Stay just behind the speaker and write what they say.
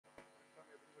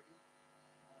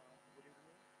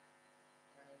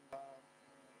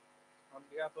On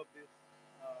behalf of this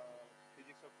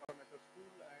Physics of Coordinator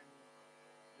School and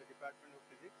the Department of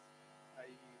Physics, I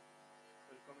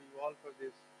welcome you all for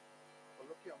this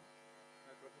colloquium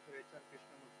by Professor H.R.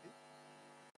 Krishnamurthy.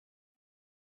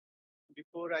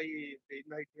 Before I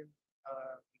invite him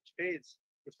on stage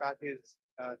to start his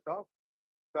talk,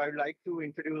 so I would like to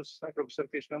introduce Professor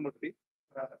Krishnamurthy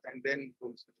and then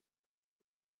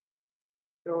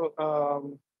so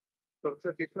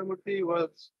Professor Krishnamurthy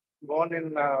was born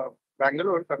in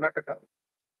Bangalore, Karnataka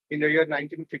in the year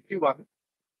 1951,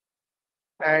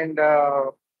 and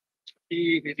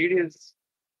he did his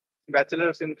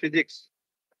bachelor's in physics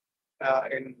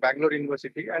in Bangalore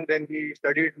University, and then he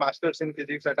studied master's in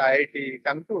physics at IIT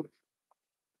Kanpur.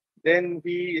 Then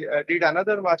he did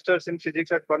another master's in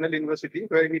physics at Cornell University,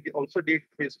 where he also did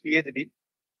his PhD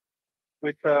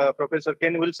with Professor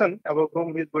Ken Wilson, about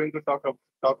whom he is going to talk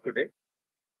today.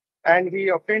 And he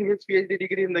obtained his PhD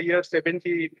degree in the year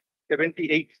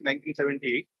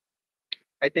 1978.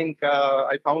 I think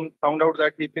I found out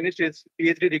that he finished his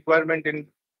PhD requirement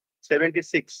in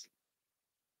 76.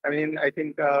 I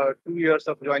think 2 years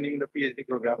of joining the PhD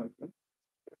program.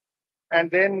 And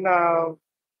then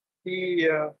he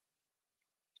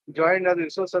joined as a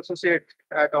research associate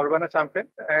at Urbana-Champaign,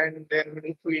 and then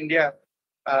moved to India,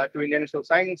 to Indian Institute of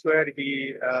Science, where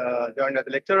he joined as a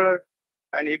lecturer,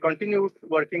 and he continued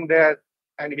working there,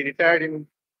 and he retired in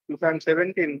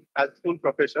 2017 as full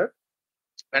professor.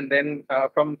 And then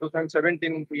from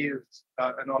 2017, he is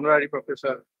an honorary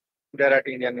professor there at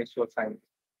Indian Institute of Science.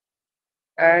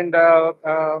 And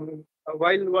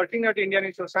while working at Indian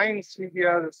Institute of Science, he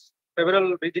has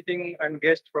several visiting and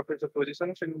guest professor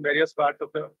positions in various parts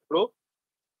of the globe.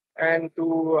 And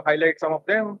to highlight some of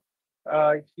them,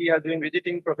 he has been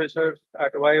visiting professor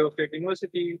at Ohio State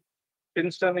University,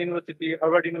 Princeton University,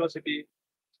 Harvard University,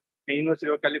 the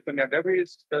University of California,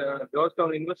 Davis,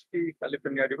 Georgetown University,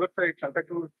 California Riverside, Santa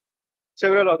Cruz,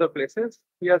 several other places.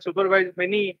 He has supervised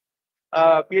many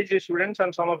PhD students,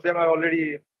 and some of them are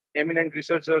already eminent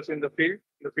researchers in the field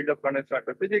of condensed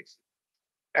matter physics.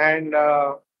 And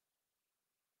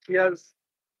he has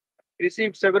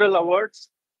received several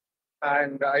awards,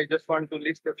 and I just want to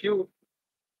list a few.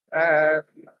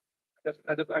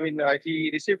 He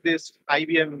received this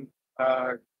IBM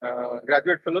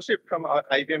graduate fellowship from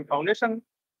IBM Foundation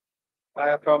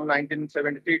from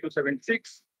 1973 to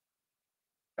 76.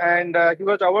 And he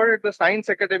was awarded the Science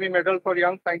Academy Medal for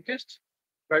Young Scientists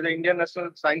by the Indian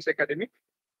National Science Academy.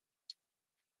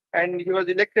 And he was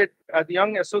elected as the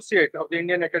Young Associate of the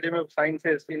Indian Academy of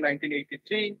Sciences in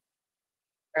 1983.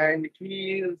 And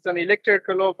he is an elected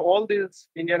fellow of all these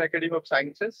Indian Academy of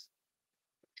Sciences,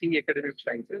 key Academy of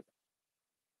Sciences.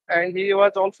 And he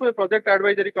was also a project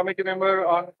advisory committee member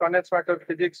on condensed matter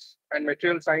physics and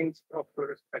material science of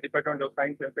the Department of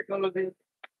Science and Technology.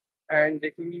 And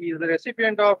he is the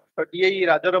recipient of DAE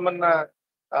Rajaramanna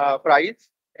Prize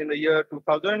in the year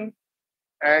 2000.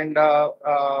 And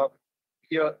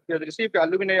he has received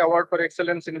Alumni Award for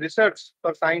Excellence in Research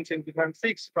for Science in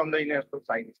 2006 from the Indian Institute of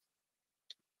Science.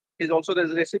 He is also the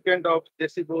recipient of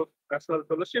J.C. Bose National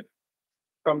Fellowship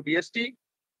from DST.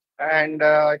 And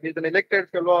he is an elected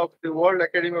fellow of the World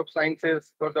Academy of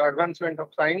Sciences for the Advancement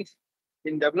of Science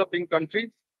in Developing Countries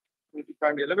in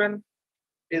 2011.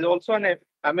 He is also an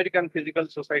American Physical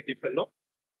Society fellow.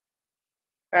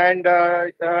 And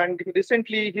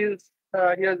recently he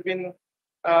has been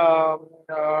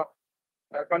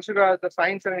considered as the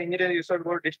Science and Engineering Research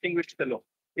Board Distinguished Fellow,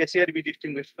 SARB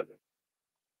Distinguished Fellow.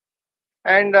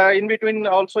 And in between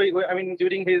also,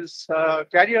 during his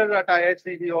career at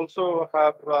IIT, he also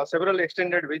have several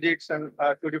extended visits and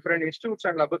to different institutes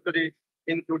and laboratories,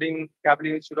 including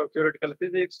Kaplan Institute of Theoretical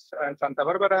Physics and Santa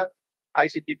Barbara,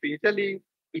 ICTP Italy,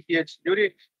 ETH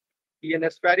Zurich,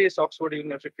 ENS Paris, Oxford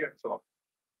University, and so on.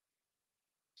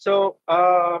 So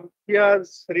he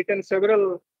has written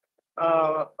several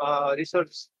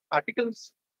research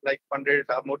articles, like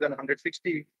more than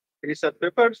 160 research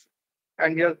papers,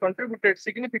 and he has contributed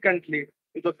significantly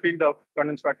to the field of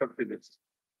condensed matter physics.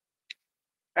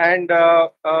 And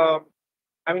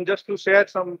just to share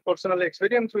some personal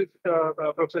experience with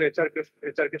Professor H.R.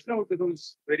 Krishnamurthy, who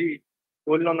is very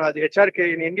well known as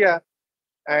HRK in India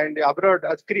and abroad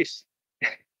as Chris.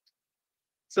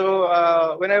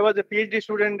 So when I was a PhD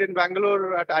student in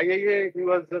Bangalore at IIA, he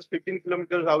was just 15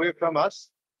 kilometers away from us.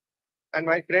 And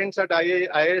my friends at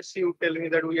IISc would tell me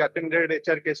that we attended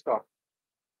HRK's talk,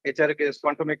 HRK's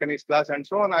quantum mechanics class, and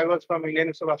so on. I was from Indian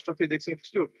Institute of Astrophysics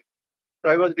Institute.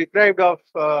 So I was deprived of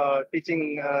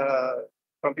teaching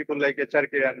from people like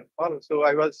HRK and all. So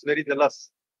I was very jealous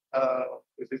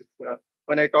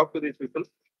when I talked to these people.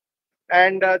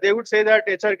 And they would say that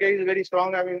HRK is very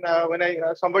strong. I mean,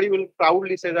 when somebody will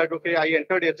proudly say that, okay, I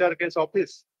entered HRK's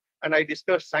office and I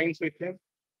discussed science with him.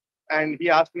 And he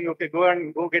asked me, okay,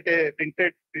 go get a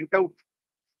printout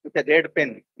with a red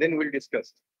pen, then we'll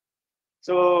discuss.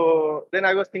 So then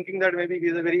I was thinking that maybe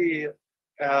he's a very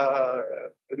uh,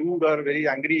 rude or very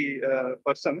angry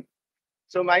person.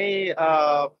 So my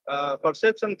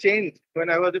perception changed when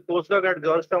I was a postdoc at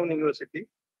Georgetown University,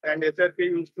 and HRK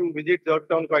used to visit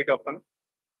Georgetown quite often.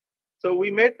 So we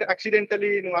met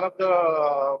accidentally in one of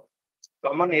the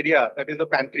common area, that is the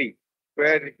pantry,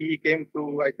 where he came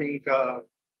to, I think,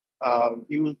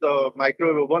 use the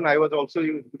microwave oven. I was also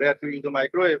there to use the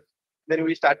microwave. Then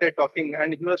we started talking,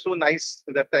 and he was so nice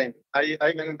at that time.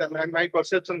 My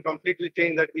perception completely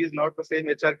changed that he is not the same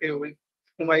HRK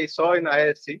whom I saw in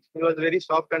ISC. He was a very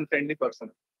soft and friendly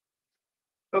person.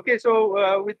 Okay,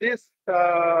 so with these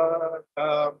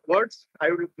words,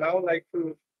 I would now like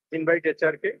to invite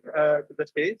HRK to the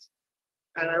stage.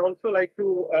 And I also like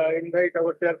to invite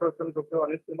our chairperson, Dr.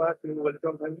 Anil Kumar, to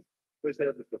welcome him to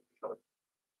share this.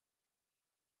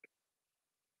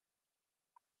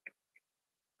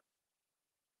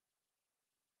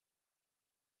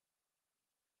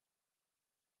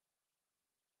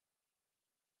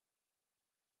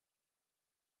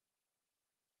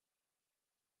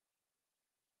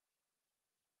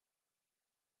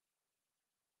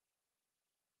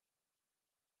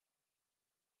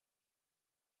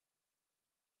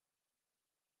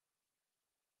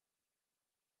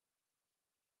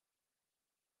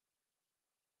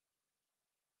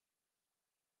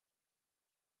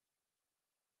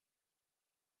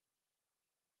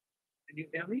 Can you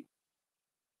hear me?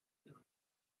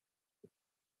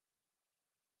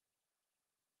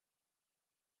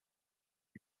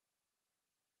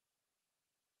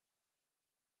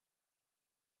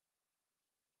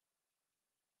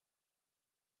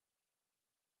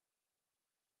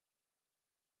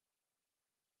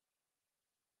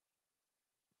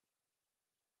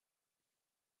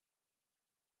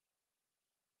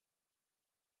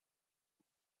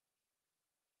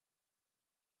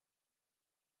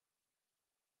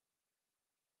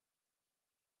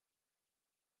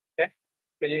 Okay.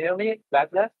 Can you hear me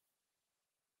back there?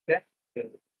 Okay. Good.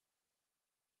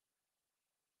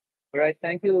 All right.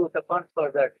 Thank you, Tapan,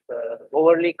 for that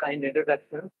overly kind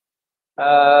introduction.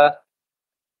 Uh,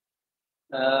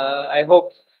 I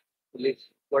hope at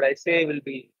least what I say will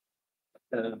be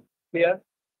uh, clear.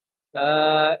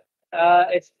 Uh,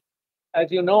 it's,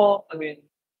 as you know, I mean,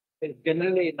 it's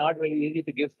generally not very easy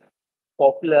to give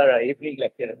popular evening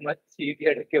lecture. Much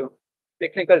easier to give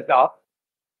technical talk.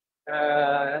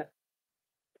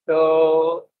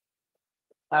 So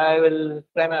I will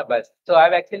try my best. So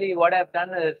I've actually, what I've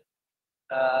done is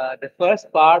the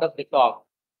first part of the talk,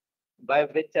 by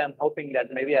which I'm hoping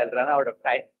that maybe I'll run out of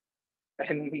time.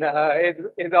 And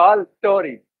it's all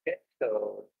stories. Okay?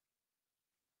 So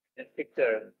just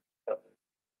picture. So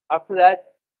after that,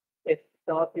 if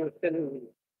some of you still,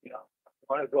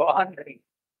 want to go on,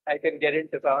 I can get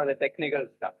into some of the technical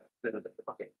stuff.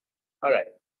 Okay. All right.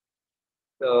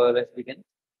 So let's begin.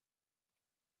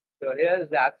 So here's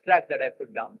the abstract that I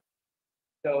put down.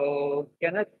 So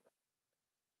Kenneth,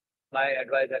 my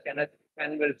advisor, Kenneth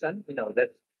Ken Wilson,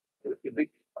 that's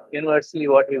universally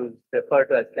what we would refer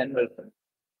to as Ken Wilson,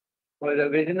 was a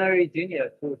visionary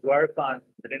genius whose work on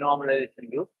the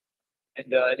Renormalization Group in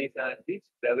the early 70s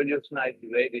revolutionized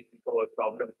the way we think about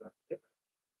problems.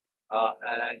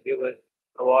 And he was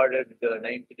awarded the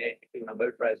 1982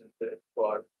 Nobel Prize in Physics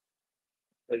for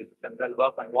his seminal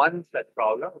work on one such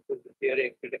problem, which is the theory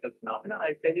of critical phenomena.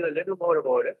 I'll tell you a little more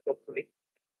about it, hopefully.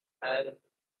 And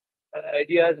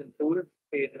ideas and tools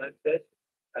he invented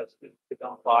have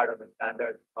become part of the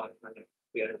standard functional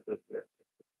experiences.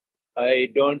 I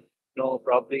don't know,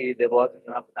 probably there wasn't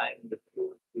enough time in the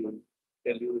school to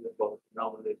tell you about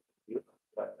normalization.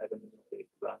 But I don't know if it's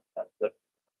that. But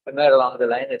somewhere along the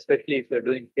line, especially if you're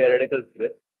doing theoretical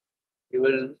physics, you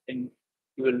will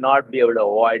not be able to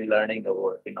avoid learning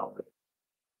about normalization.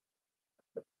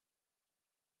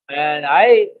 And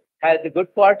I had the good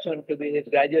fortune to be his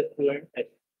graduate student at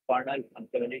Cornell from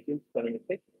 72,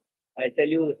 76. I tell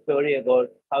you the story about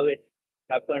how it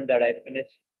happened that I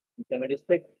finished in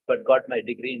 76, but got my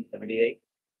degree in 78.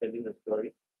 Tell you the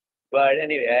story. But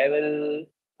anyway, I will,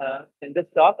 in this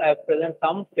talk, I have present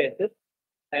some cases.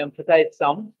 I emphasize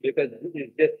some because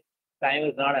this time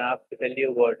is not enough to tell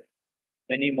you about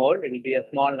many more. It will be a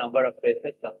small number of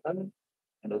cases of them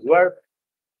and his work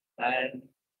and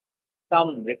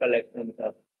some recollections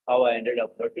of how I ended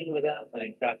up working with them and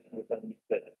interaction with them.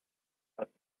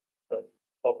 So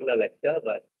popular lecture,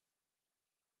 but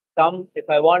if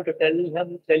I want to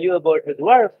tell you about his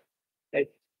work,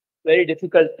 it's very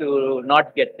difficult to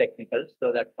not get technical.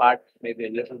 So that part may be a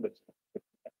little bit,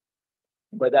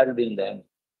 but that will be in the end.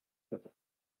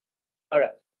 All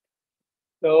right.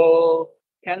 So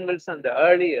Ken Wilson, the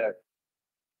earlier.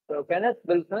 So Kenneth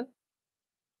Wilson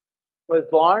was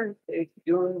born in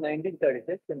June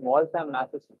 1936 in Waltham,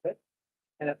 Massachusetts,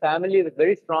 in a family with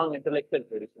very strong intellectual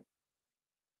tradition.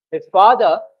 His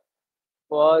father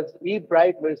was E.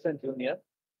 Bright Wilson Jr.,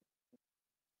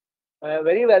 a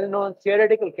very well-known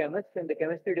theoretical chemist in the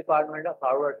chemistry department of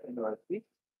Harvard University.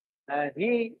 And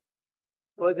he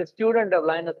was a student of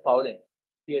Linus Pauling,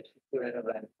 PhD student of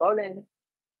Linus Pauling.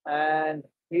 And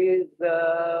he is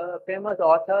a famous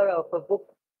author of a book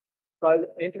called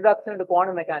Introduction to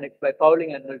Quantum Mechanics by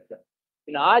Pauling and Wilson.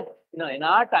 In our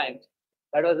times,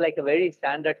 that was like a very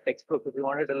standard textbook. If you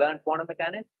wanted to learn quantum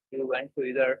mechanics, you went to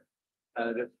either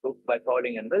this book by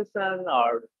Pauling and Wilson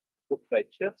or book by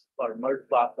Schiff or Merz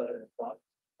Parker and so on.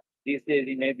 These days,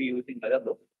 he may be using other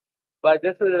books. But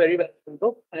this was a very well-known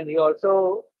book. And he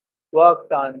also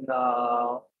worked on,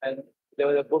 and there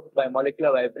was a book by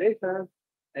Molecular Vibrations,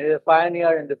 and he's a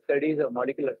pioneer in the studies of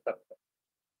molecular structure.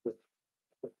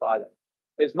 His father.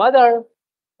 His mother,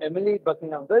 Emily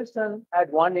Buckingham Wilson,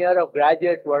 had 1 year of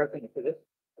graduate work in physics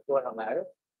before her marriage.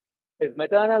 His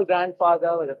maternal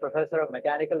grandfather was a professor of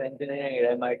mechanical engineering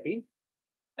at MIT,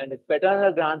 and his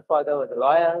paternal grandfather was a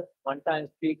lawyer, one-time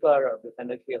speaker of the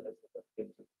Senate of the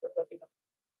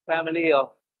family of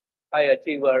high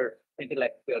achiever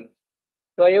intellectuals.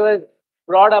 So he was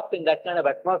brought up in that kind of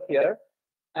atmosphere,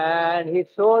 and he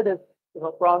showed his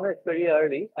promise very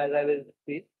early, as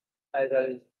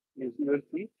you will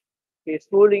see. He's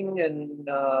schooling in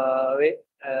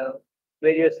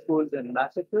various schools in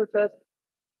Massachusetts.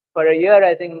 For a year,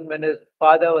 I think, when his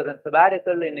father was on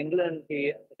sabbatical in England,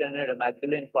 he attended a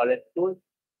Magdalen College school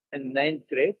in 9th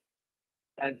grade.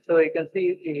 And so you can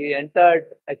see he entered,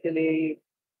 actually,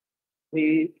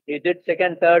 he did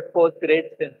 2nd, 3rd, 4th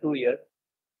grades in 2 years.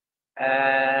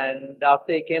 And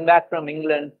after he came back from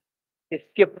England, he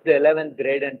skipped the 11th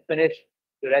grade and finished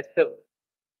the rest of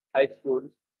high school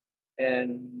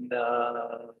in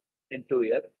 2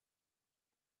 years.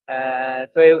 And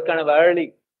so he was kind of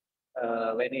early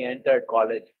when he entered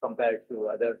college compared to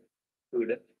other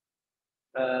students.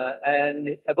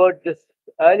 And about this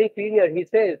early period, he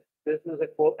says, this is a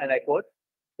quote, and I quote,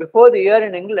 "Before the year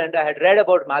in England, I had read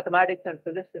about mathematics and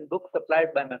physics in books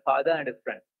supplied by my father and his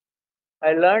friends.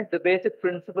 I learned the basic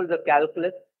principles of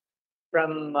calculus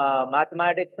from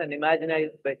mathematics and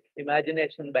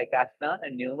imagination by Kastner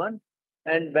and Newman,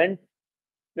 and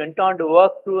went on to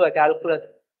work through a calculus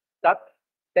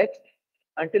text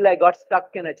until I got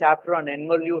stuck in a chapter on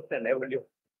involute and evolute."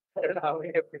 I don't know how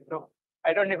many of you know.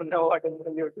 I don't even know what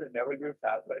involute and evolute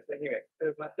are, but anyway,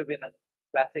 it must have been a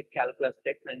classic calculus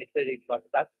text, and he said he got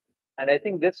stuck. And I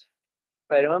think this,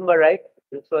 if I remember right,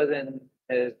 this was in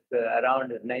his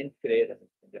around his 9th grade,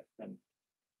 and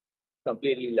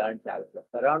completely learned calculus.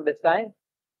 Around this time,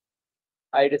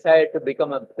 I decided to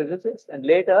become a physicist, and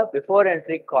later, before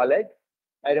entering college,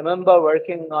 I remember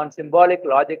working on symbolic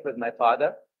logic with my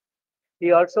father.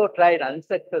 He also tried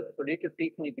unsuccessfully to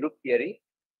teach me group theory,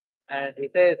 and he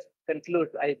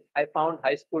concludes, I found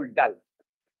high school dull.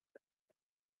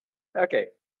 Okay,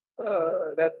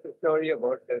 that's the story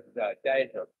about his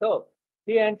childhood. So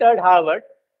he entered Harvard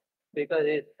because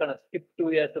he's kind of skipped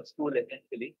 2 years of school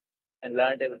essentially and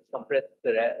learned to compress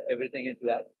everything into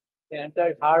that. He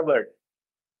entered Harvard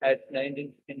in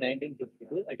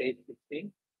 1952 at age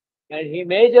 16, and he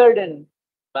majored in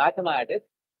mathematics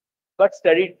but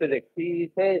studied physics.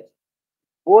 He says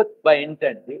both by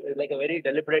intent. It was like a very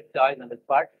deliberate choice on his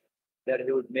part that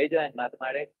he would major in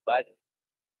mathematics, but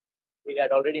he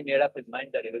had already made up his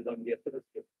mind that he was going to be a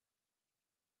physicist.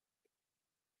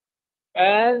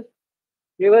 And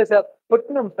he was a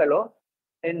Putnam Fellow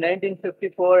in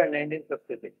 1954 and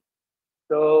 1956.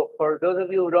 So for those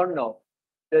of you who don't know,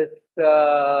 this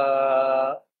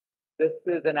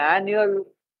is an annual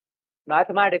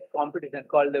mathematics competition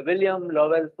called the William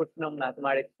Lowell Putnam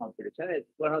Mathematics Competition.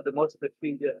 It's one of the most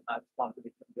prestigious math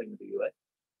competitions in the US.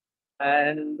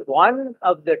 And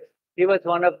he was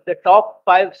one of the top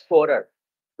 5 scorers.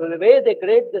 So the way they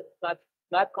grade this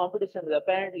math competition is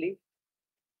apparently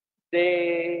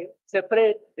they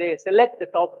select the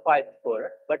top 5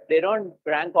 scorers, but they don't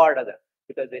rank order them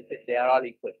because they are all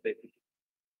equal basically.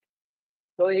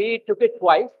 So he took it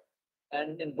twice,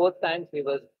 and in both times he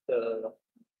was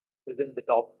within the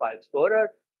top 5 scorers,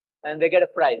 and they get a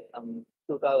prize,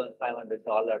 $2,500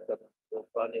 or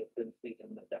probably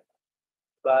like that.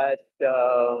 But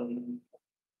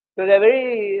so So there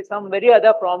are some very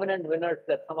other prominent winners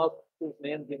that some of whose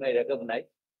names you may recognize,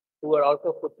 who are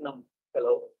also Putnam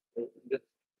Fellow in this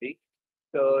week.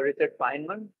 So Richard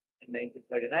Feynman in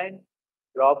 1939,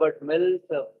 Robert Mills,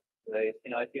 if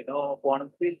you know quantum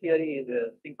field theory, is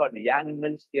a thing called the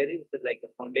Yang-Mills theory. It's like the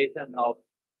foundation of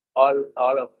all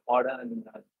of modern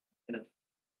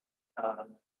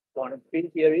quantum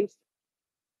field theories.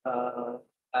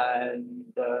 And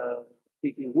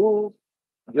C.P. Wu,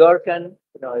 Bjorken,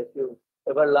 if you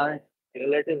ever learned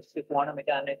relativistic quantum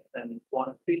mechanics and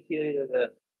quantum field theory, there's a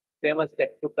famous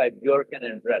textbook by Bjorken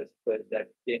and Rels, where that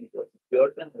James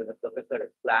Bjorken was a professor at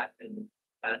Platt in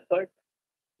Stanford.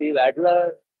 Steve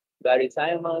Adler, Barry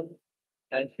Simon,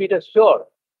 and Peter Shor,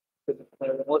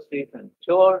 the most recent.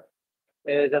 Shor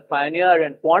is a pioneer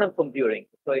in quantum computing.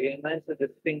 So he invented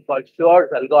this thing called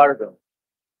Shor's algorithm,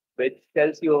 which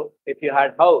tells you if you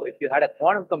had a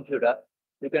quantum computer,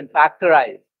 you can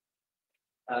factorize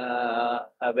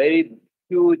a very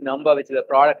huge number, which is a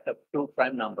product of two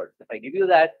prime numbers. If I give you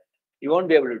that, you won't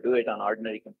be able to do it on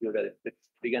ordinary computer if it's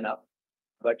big enough.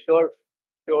 But Shor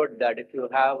showed that if you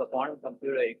have a quantum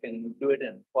computer, you can do it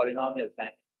in polynomial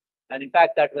time. And in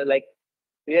fact, that was like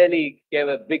really gave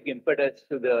a big impetus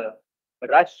to the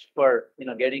rush for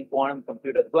getting quantum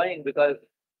computers going, because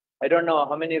I don't know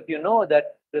how many of you know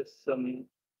that this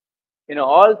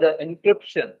all the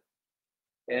encryption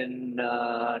in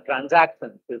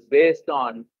transactions is based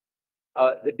on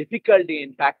the difficulty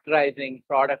in factorizing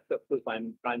products of two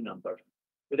prime numbers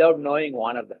without knowing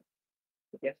one of them.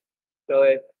 Okay, so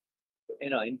if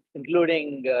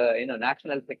including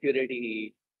national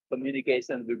security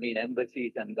communications between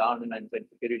embassies and governments and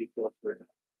security forces.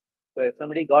 So if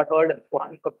somebody got hold of a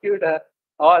quantum computer,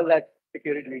 all that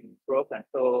security is broken.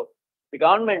 So the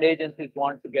government agencies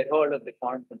want to get hold of the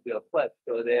quantum computer first,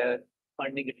 so they're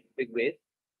funding it in big ways.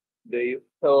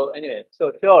 So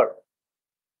Shor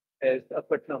is a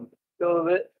Putnam.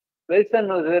 So Wilson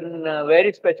was in a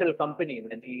very special company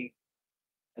when he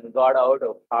got out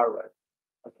of Harvard.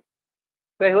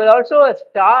 So he was also a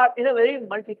star, a very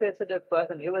multifaceted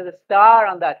person. He was a star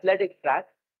on the athletic track.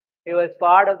 He was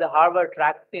part of the Harvard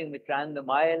track team, which ran the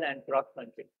mile and cross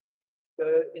country. So,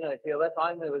 if you ever saw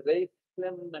him, he was very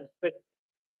slim and fit.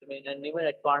 And even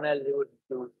at Cornell, he would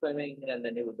do swimming and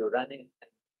then he would do running.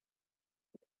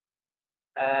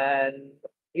 And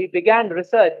he began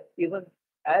research even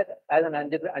as an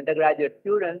undergraduate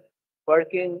student,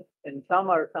 working in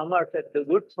summers at the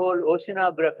Woods Hole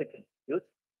Oceanographic Institute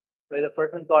with a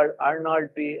person called Arnold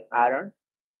B. Aron,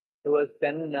 who was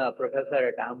then a professor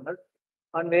at Amherst,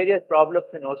 on various problems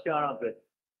in oceanography,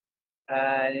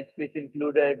 and which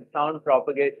included sound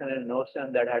propagation in an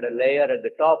ocean that had a layer at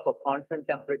the top of constant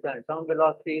temperature and sound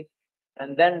velocity,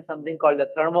 and then something called the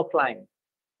thermocline,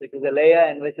 which is a layer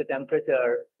in which the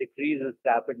temperature decreases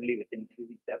rapidly with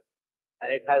increasing depth.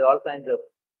 And it has all kinds of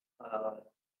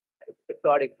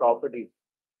exotic properties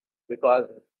because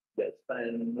of this.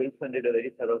 And Wilson did a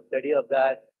very thorough study of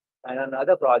that, and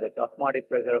another project, osmotic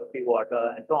pressure of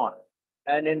seawater, and so on.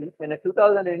 And in a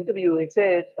 2000 interview, he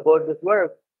says about this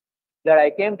work that I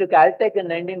came to Caltech in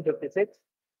 1956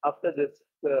 after this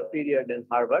period in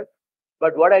Harvard.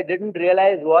 But what I didn't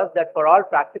realize was that for all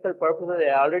practical purposes,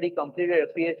 I already completed a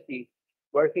PhD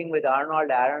working with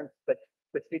Arnold Aron,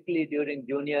 specifically during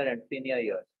junior and senior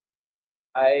years.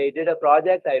 I did a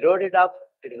project, I wrote it up,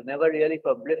 it was never really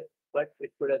published, but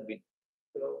it could have been.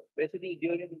 So basically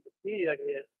during the period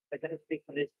here, I essentially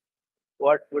finished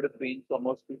what would have been for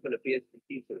most people a PhD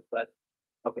thesis, but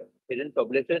okay, he didn't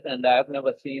publish it, and I have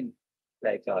never seen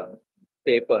like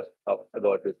papers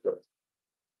about this course.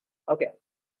 Okay.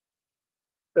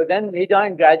 So then he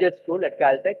joined graduate school at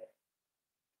Caltech,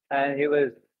 and he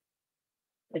was,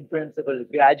 in principle,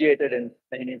 graduated in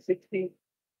 1960.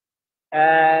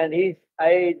 And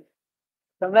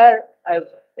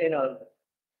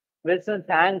Wilson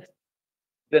thanks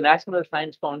the National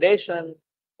Science Foundation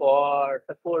for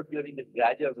support during his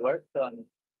graduate work. So I'm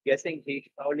guessing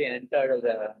he probably entered as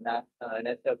a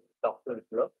NSF doctoral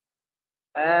fellow.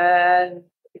 And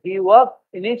he worked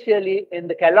initially in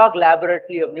the Kellogg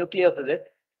Laboratory of Nuclear Physics,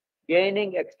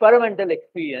 gaining experimental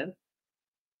experience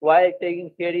while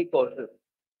taking theory courses.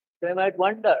 So you might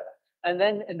wonder. And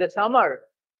then in the summer,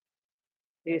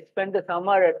 he spent the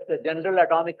summer at the General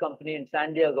Atomic Company in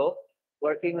San Diego,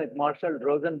 working with Marshall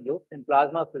Rosenbluth in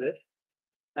plasma physics,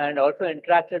 and also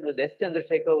interacted with S.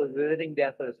 Chandrasekhar, who was visiting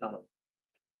there for the summer.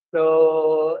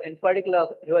 So in particular,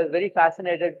 he was very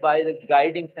fascinated by the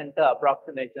guiding center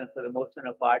approximations for the motion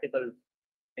of particles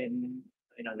in,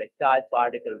 like charged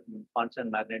particles in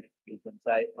constant magnetic fields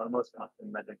inside, almost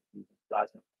constant magnetic fields in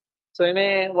plasma. So you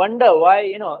may wonder why,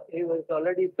 he was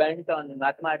already bent on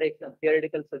mathematics and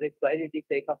theoretical physics. Why did he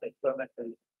take up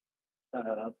experimental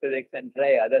physics and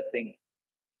try other things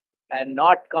and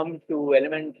not come to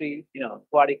elementary,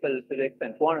 particle physics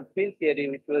and quantum field theory,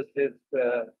 which was his,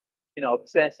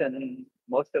 obsession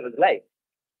most of his life.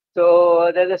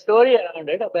 So there's a story around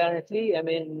it. Apparently, I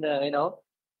mean,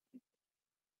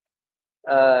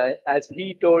 as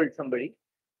he told somebody,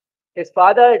 his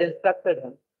father had instructed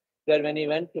him that when he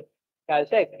went to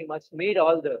Caltech, he must meet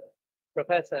all the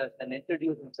professors and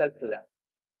introduce himself to them.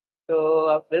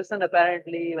 So Wilson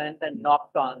apparently went and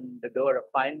knocked on the door of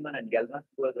Feynman and Gell-Mann,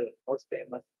 who were the most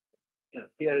famous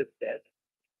theorists there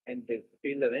in his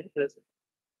field of interest.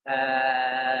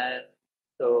 And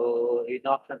so he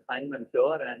knocked on Feynman's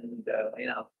door, and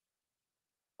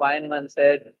Feynman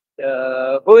said,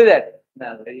 "Who is that?" In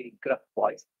a very gruff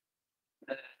voice.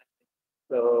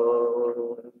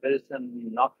 So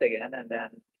Wilson knocked again, and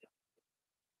then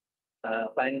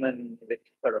Feynman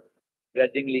sort of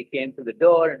grudgingly came to the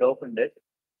door and opened it.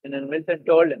 And then Wilson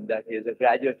told him that he is a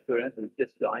graduate student who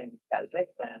just joined Caltech,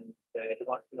 and he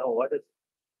wants to know what is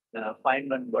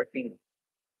Feynman working.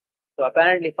 So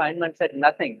apparently Feynman said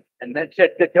nothing and then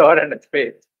shut the door on his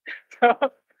face.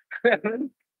 So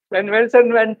when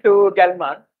Wilson went to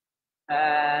Gell-Mann,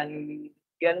 and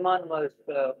Gell-Mann was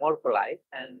more polite,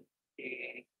 and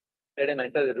he let him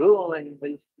enter the room, and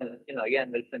Wilson,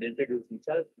 again Wilson introduced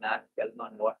himself and asked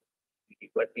Gell-Mann what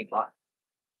he's working on.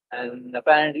 And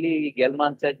apparently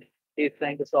Gell-Mann said he's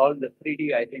trying to solve the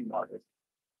 3D writing model,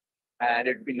 and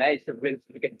it'd be nice if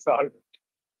Wilson can solve it.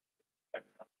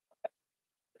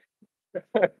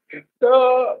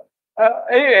 So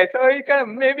anyway, so he kind of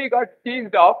maybe got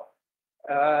teased off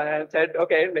and said,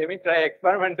 "Okay, let me try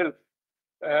experimental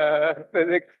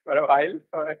physics for a while."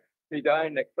 So he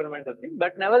joined experimental thing,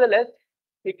 but nevertheless,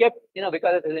 he kept,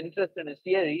 because of his interest in his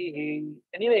theory,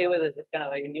 he was kind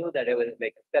of, he knew that he was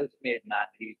like a self-made man.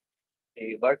 He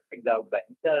worked things out by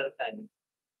himself and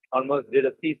almost did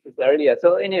a thesis earlier.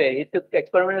 So anyway, he took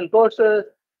experimental courses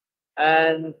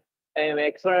and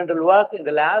experimental work in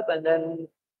the lab, and then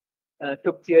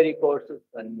took theory courses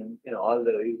and all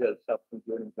the usual stuff,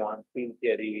 including quantum field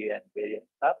theory and various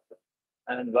stuff,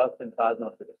 and worked in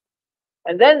cosmos physics.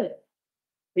 And then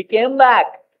he came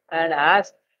back and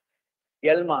asked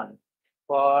Gell-Mann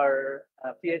for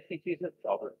a PhD thesis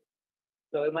problem.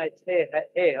 So you might say,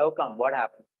 "Hey, how come? What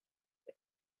happened?"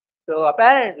 So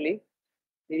apparently,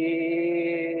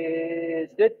 he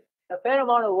did a fair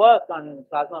amount of work on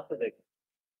plasma physics.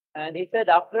 And he said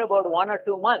after about 1 or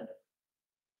 2 months,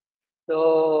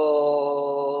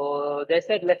 so they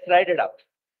said, "Let's write it up."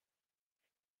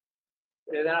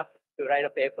 There's enough to write a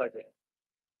paper there.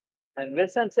 And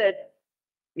Wilson said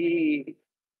he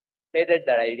hated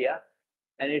that idea,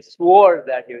 and he swore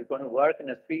that he was going to work in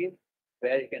a field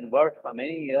where he can work for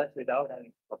many years without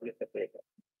having to publish a paper.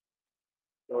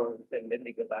 So he said, "Let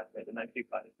me go back to the country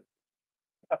party."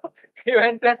 He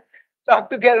went and talked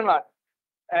to Gell-Mann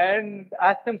and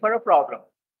asked him for a problem.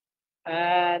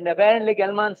 And apparently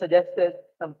Gell-Mann suggested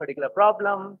some particular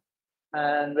problem,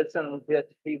 and Wilson,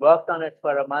 he worked on it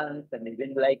for a month and he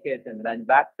didn't like it and went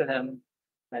back to him.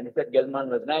 And he said Gell-Mann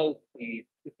was nice. He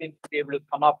seemed to be able to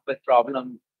come up with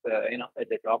problems, at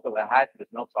the drop of a hat with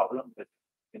no problem, but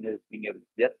being able to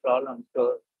suggest problems.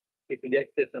 So he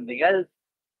suggested something else,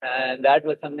 and that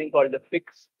was something called the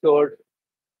fixed source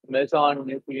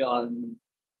meson-nucleon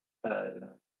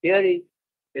theory.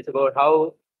 It's about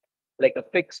how like a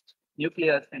fixed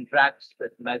nucleus interacts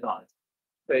with mesons.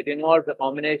 So it involves a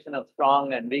combination of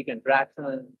strong and weak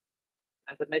interactions.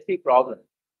 It's a messy problem.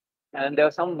 And there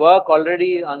was some work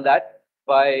already on that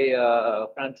by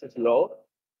Francis Lowe.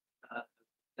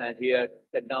 And he had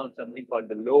set down something called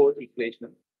the Lowe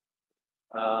equation,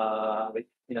 which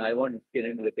I won't get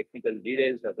into the technical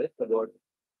details of it about.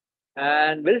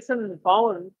 And Wilson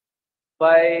found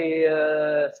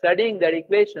by studying that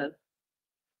equation,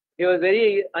 he was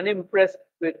very unimpressed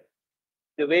with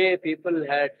the way people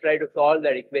had tried to solve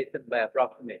that equation by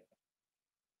approximation.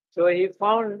 So he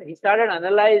started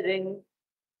analyzing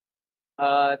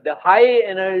the high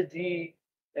energy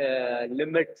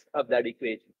limits of that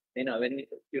equation. When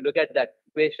you look at that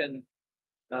equation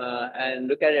and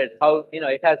look at it, how,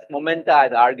 it has momenta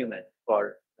as argument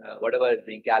for whatever is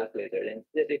being calculated. And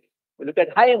if you look at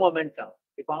high momentum,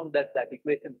 he found that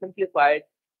equation simplified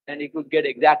and he could get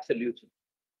exact solutions.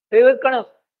 So he was kind of,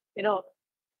 he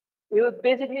was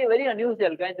basically a very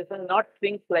unusual kind of person, not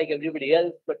think like everybody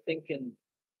else, but think in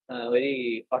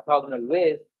very orthogonal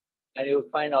ways, and you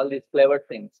would find all these clever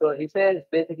things. So he says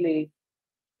basically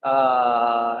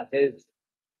his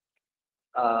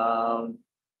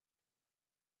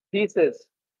thesis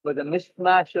was a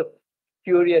mishmash of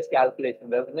curious calculations.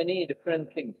 There were many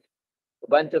different things, a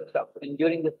bunch of stuff. And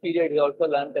during this period, he also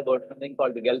learned about something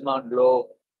called the Gelman-Low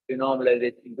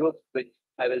renormalization group, which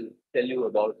I will tell you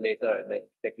about later in the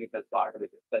technical part of the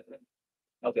discussion.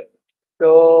 Okay.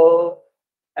 So,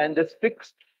 and this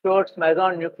fixed source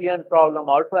Mason-Nucleon problem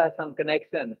also has some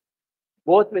connection,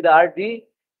 both with RG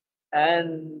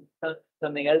and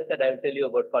something else that I will tell you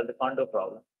about called the Kondo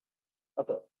problem.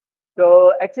 Okay.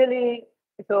 So actually,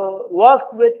 so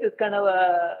worked with is kind of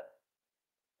a,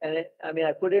 and I mean,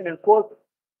 I put it in quotes,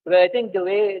 but I think the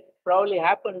way it probably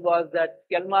happened was that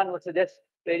Kelman would suggest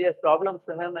various problems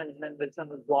to him, and then Wilson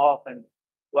would go off and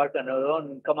work on his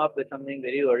own and come up with something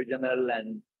very original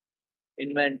and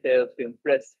inventive to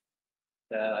impress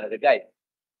the guy.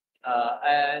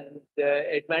 And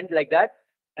it went like that.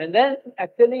 And then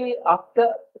actually after,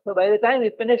 so by the time he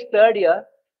finished third year,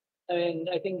 I mean,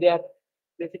 I think they had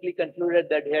basically concluded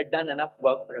that he had done enough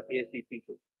work for a PhD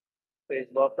thesis. So he's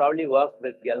probably worked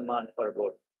with Gelman for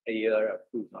about a year or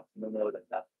two, no more than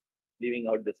that, leaving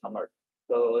out the summer.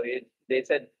 So they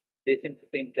said they seem to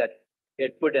think that he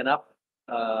had put in enough,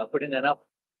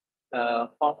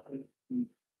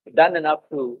 done enough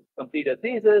to complete a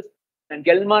thesis. And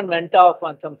Gelman went off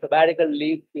on some sabbatical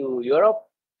leave to Europe,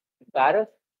 in Paris.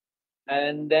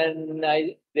 And then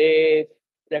they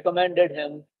recommended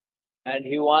him, and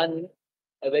he won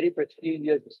a very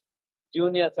prestigious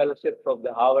junior fellowship from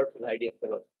the Harvard Society of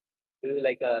Fellows. This is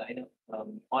like a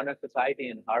honor society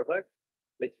in Harvard,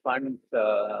 which funds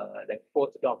like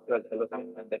postdoctoral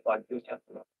fellowships, and they call junior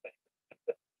fellowships.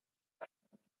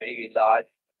 Very large,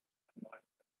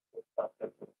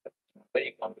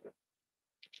 very complicated.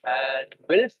 And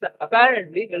Wilson,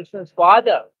 apparently Wilson's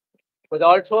father was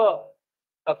also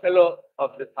a fellow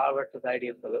of the Harvard Society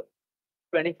of Fellows,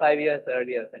 25 years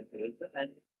earlier than Wilson.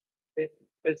 And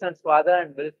Wilson's father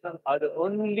and Wilson are the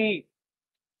only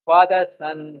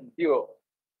father-son duo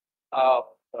of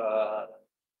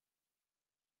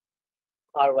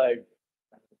Harvard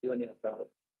junior fellows.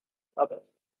 Okay.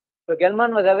 So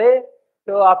Gelman was away.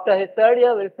 So after his third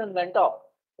year, Wilson went off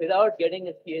without getting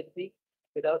his PhD,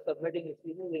 without submitting his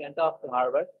thesis. He went off to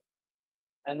Harvard.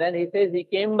 And then he says he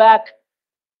came back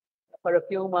for a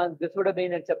few months. This would have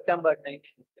been in September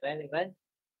 1969.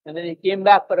 And then he came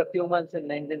back for a few months in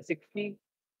 1960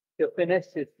 to finish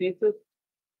his thesis,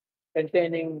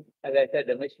 containing, as I said,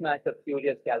 a mishmash of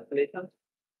curious calculations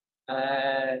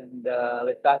and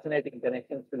with fascinating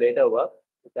connections to later work,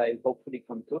 which I hopefully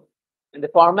come to. And the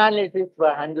formalities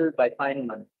were handled by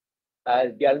Feynman,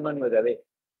 as Gelman was away.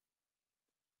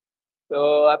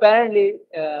 So apparently,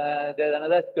 there's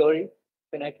another story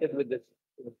connected with this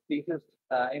thesis.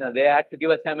 They had to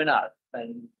give a seminar,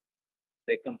 and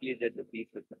they completed the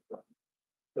thesis and so on.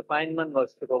 So Feynman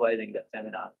was supervising that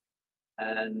seminar,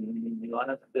 and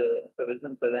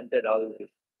Wilson presented all of this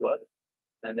work,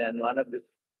 and then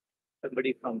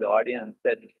somebody from the audience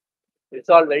said, "It's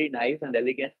all very nice and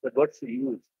elegant, but what's the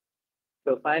use?"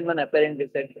 So Feynman apparently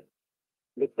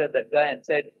looked at that guy and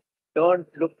said, "Don't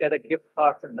look at a gift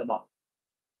horse in the mouth."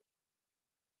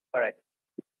 All right.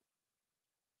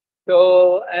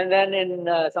 So, and then in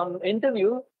some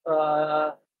interview,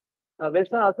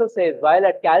 Wilson also says, while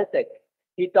at Caltech,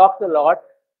 I talked a lot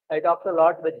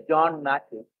with John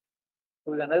Matthews,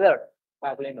 who's another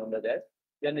faculty member there,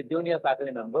 then a junior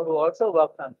faculty member who also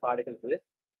works on particle physics.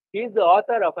 He's the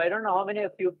author of, I don't know how many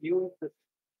of you have used this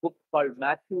book called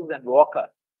Matthews and Walker,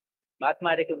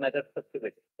 Mathematical Methods for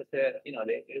Physics.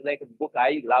 It's like a book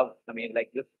I love. I mean,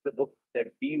 like this is the book that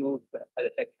we used as a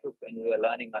textbook when we were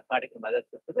learning mathematical methods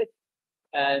for physics.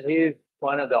 And he's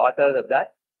one of the authors of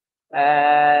that.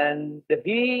 And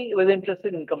he was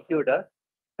interested in computers.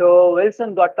 So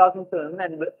Wilson got talking to him,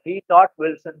 and he taught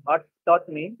Wilson,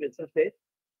 Wilson says,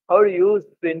 how to use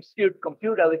the Institute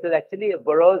computer, which is actually a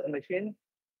Burroughs machine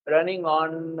running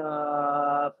on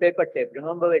paper tape.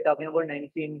 Remember, we're talking about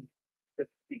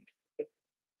 1950.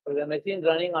 So the machine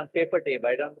running on paper tape.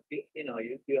 I don't, you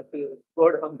have to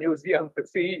go to a museum to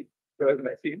see those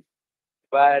machines.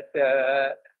 But,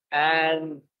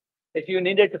 and if you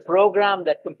needed to program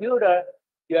that computer,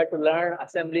 you had to learn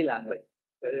assembly language.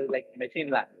 So it was like machine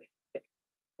language.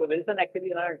 So Wilson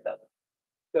actually learned that.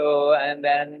 So, and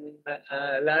then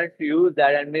learned to use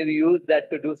that, and maybe use that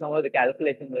to do some of the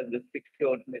calculations with the fixed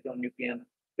source Mason-Nucleon.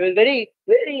 He was very,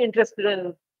 very interested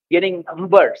in getting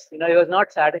numbers. He was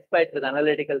not satisfied with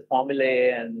analytical formulae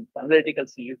and analytical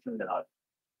solutions and all.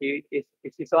 If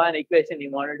he saw an equation, he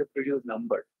wanted to produce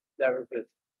numbers. That was his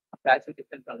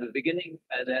fascination from the beginning.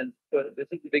 And then, so this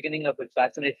is the beginning of his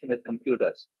fascination with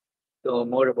computers. So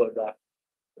more about that.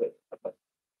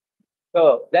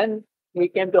 So then he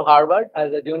came to Harvard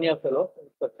as a junior fellow,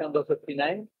 September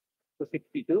 59 to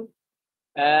 62.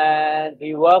 And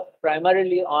he worked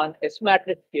primarily on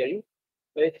S-matrix theory,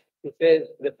 which is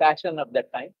the fashion of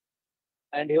that time.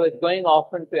 And he was going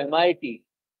often to MIT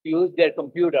to use their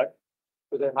computer,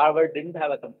 because Harvard didn't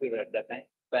have a computer at that time,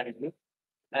 apparently,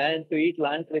 and to eat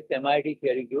lunch with MIT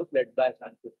theory group led by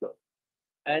Francisco.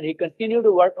 And he continued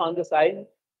to work on the side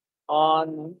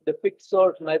on the fixed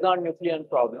source meson-nucleon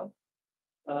problem,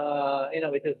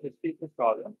 which is the species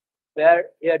problem, where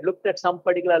he had looked at some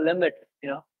particular limit,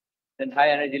 in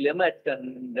high energy limit,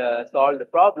 and solved the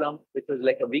problem, which was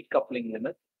like a weak coupling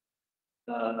limit.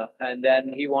 And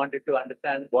then he wanted to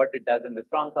understand what it does in the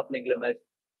strong coupling limit.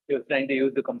 He was trying to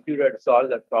use the computer to solve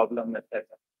that problem, etc.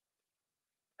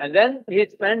 And then he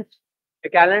spent the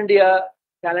calendar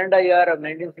year of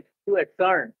 1962 at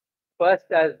CERN,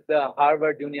 first as the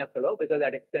Harvard Junior Fellow, because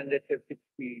that extended to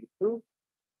 62,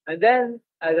 and then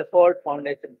as a Ford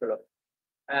Foundation Fellow.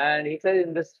 And he said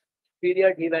in this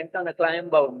period, he went on a climb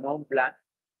of Mont Blanc,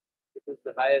 which is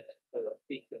the highest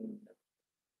peak in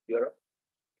Europe,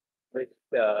 with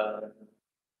a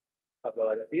couple of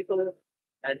other people,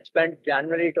 and spent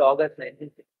January to August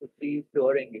 1963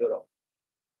 touring Europe.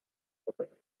 Okay.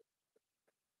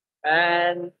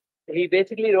 And he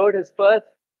basically wrote his first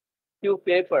few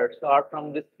papers are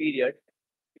from this period.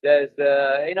 There's,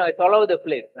 it's all over the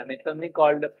place. I mean, something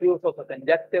called the proof of a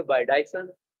conjecture by Dyson,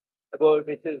 about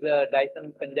which is the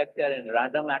Dyson conjecture in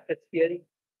random matrix theory.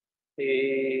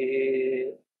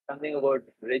 Something about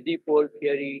Reggie-Pole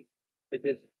theory, which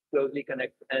is closely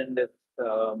connected, and this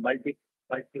multiple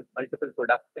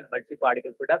production,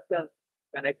 multi-particle production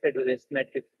connected with this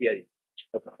metric theory.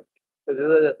 Okay. So these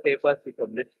are the papers he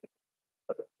published.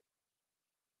 Okay.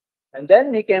 And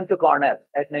then he came to Cornell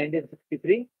at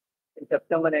 1963, in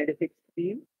September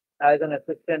 1960, as an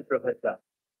assistant professor.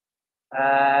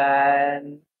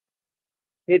 And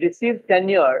he received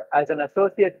tenure as an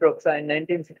associate professor in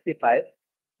 1965,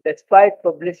 despite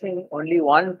publishing only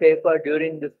one paper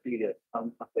during this period.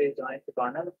 From after he joined to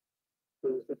Cornell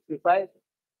to 65,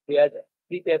 he had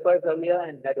 3 papers earlier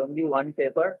and had only one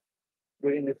paper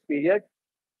during this period.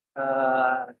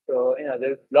 So,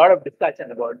 there's a lot of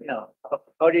discussion about,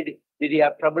 how did he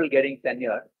have trouble getting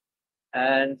tenure?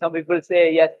 And some people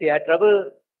say, yes, he had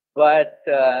trouble, but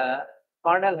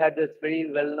Cornell had this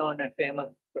very well-known and famous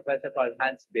professor called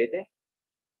Hans Bethe,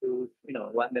 who,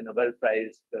 won the Nobel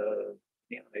Prize,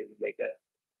 like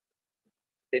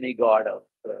a demigod of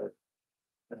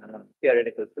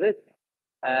theoretical physics.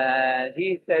 And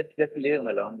he said, just leave him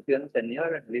alone, give him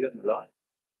tenure and leave him alone.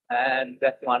 And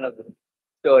that's one of the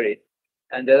stories.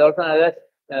 And there's also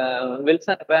another,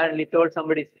 Wilson apparently told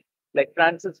somebody, like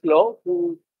Francis Lowe,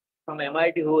 who from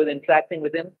MIT, who was interacting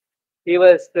with him. He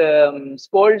was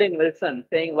scolding Wilson,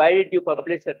 saying, why did you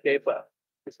publish that paper?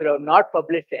 You should have not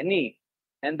published any.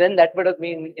 And then that would have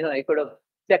been, he could have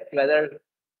checked whether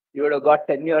you would have got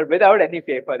tenure without any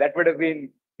paper. That would have been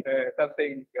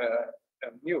something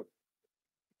new.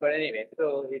 But anyway,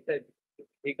 so he said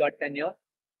he got tenure.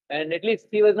 And at least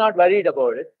he was not worried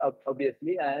about it,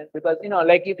 obviously. And because,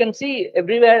 like you can see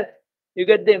everywhere, you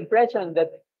get the impression that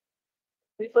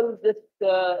people just,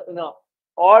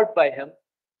 awed by him,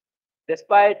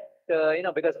 despite,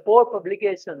 because 4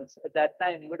 publications at that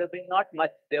time would have been not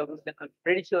much. I'm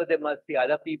pretty sure there must be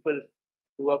other people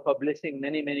who were publishing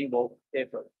many, many more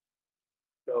papers.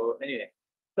 So anyway,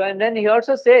 and then he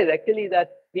also says actually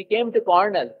that he came to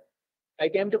Cornell. I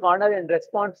came to Cornell in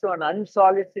response to an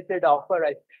unsolicited offer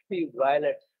I received while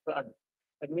at CERN.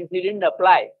 That means he didn't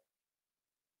apply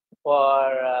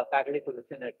for a faculty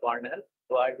position at Cornell,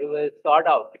 but he was sought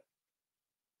out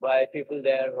by people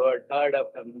there who had heard of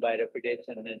him by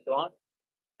reputation and so on.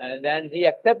 And then he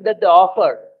accepted the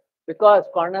offer because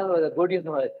Cornell was a good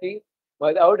university,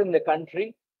 was out in the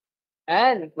country,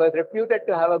 and was reputed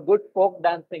to have a good folk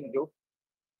dancing group.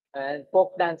 And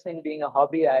folk dancing being a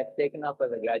hobby I had taken up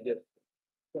as a graduate.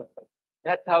 So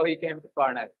that's how he came to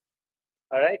Cornell.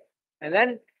 All right. And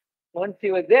then once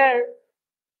he was there,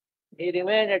 he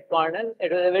remained at Cornell.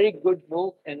 It was a very good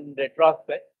move in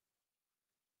retrospect.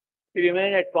 He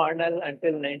remained at Cornell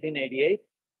until 1988,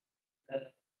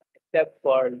 except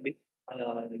for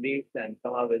leaves and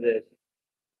summer visits.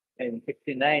 In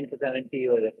 69 to 70, he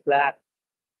was at Slack.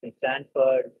 In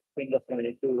Stanford, spring of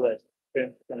 72 was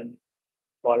Princeton,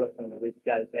 fall of 72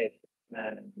 Caltech,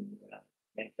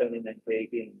 and 79 to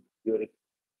 18 Zurich.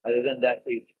 Other than that,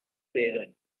 he stayed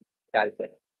in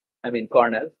Caltech,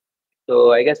 Cornell.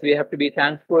 So I guess we have to be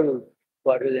thankful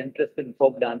for his interest in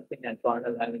folk dancing and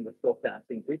Cornell having the folk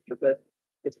dancing group, because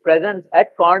his presence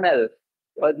at Cornell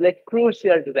was like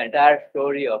crucial to the entire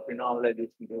story of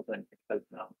renormalization group and physical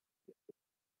phenomena.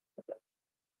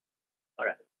 All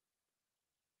right.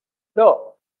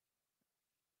 So,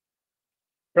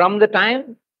 from the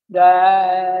time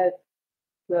that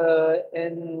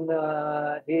in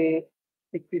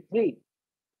 63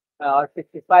 or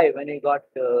 65, when he got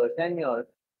tenure,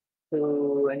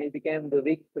 to when he became the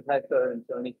weak professor in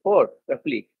 74,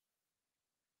 roughly,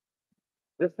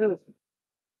 this is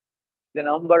the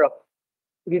number of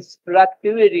his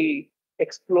productivity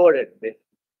exploded.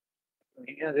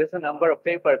 There's a number of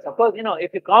papers. Suppose,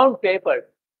 if you count papers,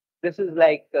 this is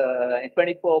like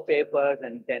 24 papers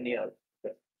in 10 years.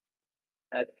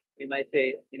 You might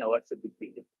say, what's the big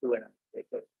deal? It's 2.5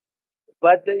 papers.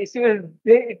 But the issue is,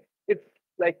 it's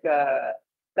like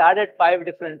started 5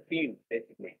 different fields,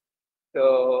 basically.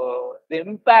 So the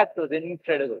impact was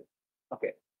incredible.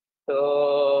 Okay.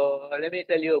 So let me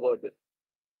tell you about this.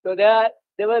 So there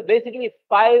were basically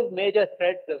 5 major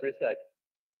threads of research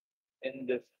in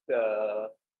this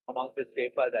among this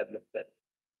paper that looked at.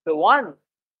 So one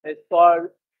is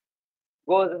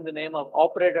goes in the name of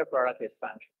operator product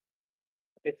expansion.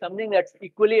 It's something that's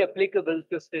equally applicable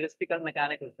to statistical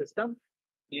mechanical systems,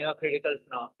 near critical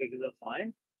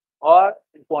point, or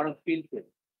in quantum field theory.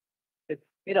 It's,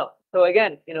 so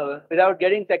again, without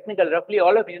getting technical, roughly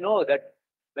all of you know that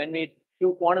when we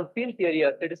do quantum field theory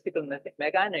or statistical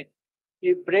mechanics,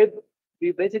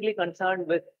 we basically concerned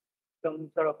with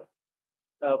some sort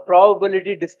of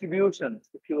probability distributions,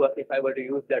 if I were to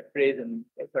use that phrase in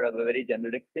sort of a very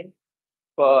generic thing.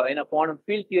 In a quantum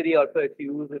field theory, also if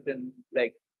you use it in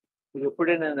if you put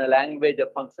it in a language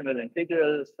of functional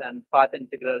integrals and path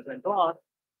integrals and so on,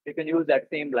 you can use that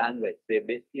same language.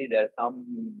 There's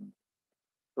some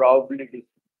probability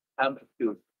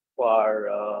amplitude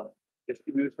for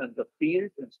distributions of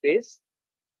fields in space,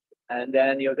 and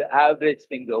then you have to average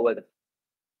things over them.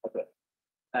 Okay.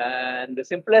 And the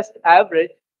simplest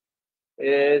average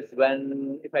is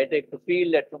if I take the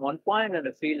field at one point and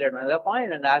a field at another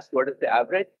point and ask what is the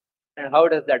average, and how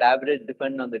does that average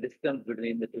depend on the distance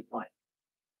between the 2 points.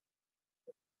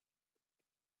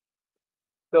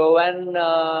 So when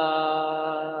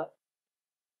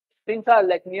things are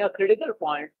like near critical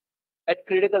point, at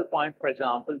critical point, for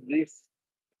example, these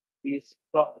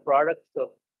products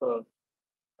of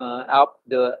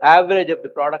the average of the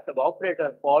product of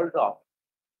operator falls off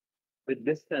with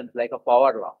distance like a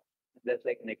power law. There's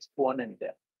like an exponent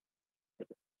there.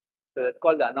 So it's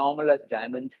called the anomalous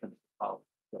dimension of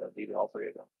the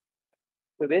operator.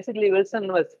 So basically,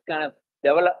 Wilson was kind of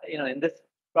in this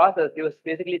process, he was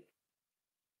basically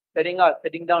setting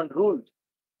down rules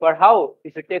for how,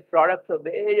 if you take products of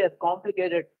various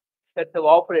complicated sets of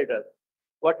operators,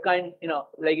 what kind,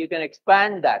 like you can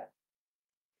expand that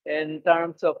in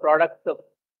terms of products of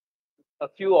a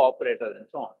few operators and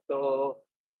so on. So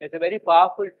it's a very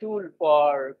powerful tool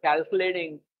for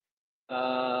calculating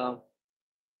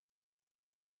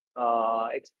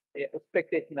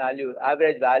expectation values,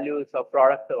 average values of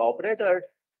products of operators,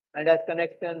 and has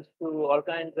connections to all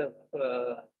kinds of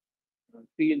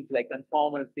fields like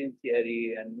conformal field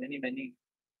theory and many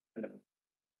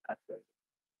aspects.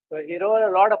 So he wrote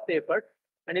a lot of papers,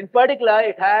 and in particular,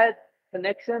 it had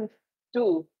connections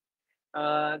to.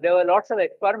 There were lots of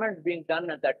experiments being done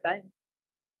at that time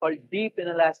called deep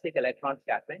inelastic electron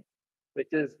scattering,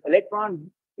 which is electrons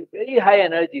with very high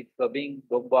energies for being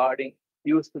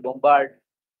used to bombard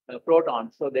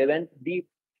protons. So they went deep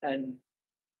and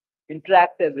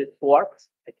interacted with quarks,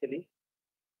 actually,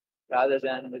 rather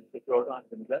than with the protons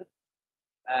themselves.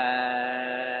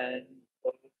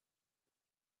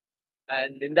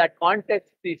 And in that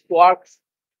context, these quarks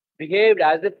behaved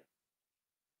as if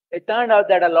it turned out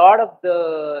that a lot of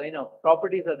the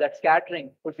properties of that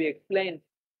scattering could be explained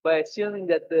by assuming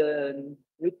that the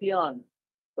nucleons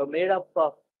were made up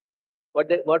of what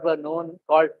were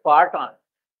called partons.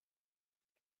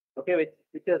 Okay,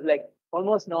 which is like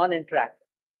almost non-interactive.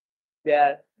 There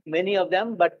are many of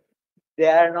them, but they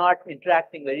are not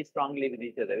interacting very strongly with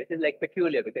each other, which is like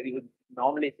peculiar because you would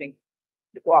normally think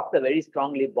the quarks are very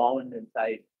strongly bound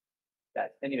inside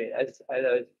that. Anyway, as I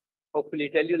was hopefully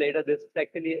tell you later, this is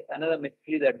actually another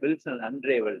mystery that Wilson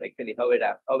unraveled, actually, how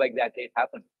exactly it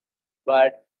happened.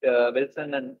 But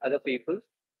Wilson and other people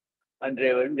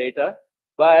unraveled later.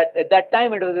 But at that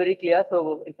time, it was very clear.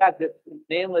 So, in fact, this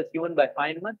name was given by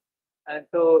Feynman. And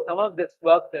so, some of this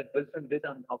work that Wilson did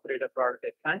on operator product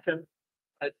expansion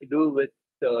has to do with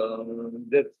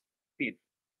this field.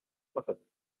 Okay.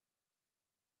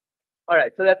 All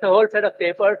right. So, that's a whole set of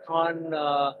papers on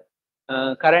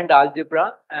current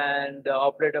algebra and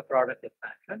operator product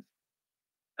expansion.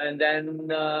 And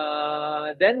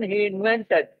then he went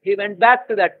back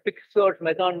to that fixed source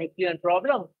meson-Nucleon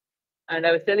problem. And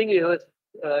I was telling you, he was,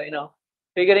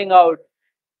 figuring out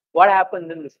what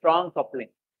happened in the strong coupling.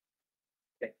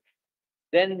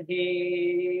 then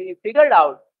he figured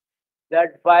out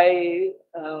that by,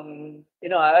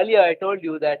 earlier I told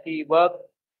you that he worked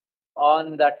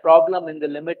on that problem in the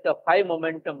limit of high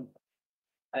momentum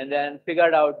and then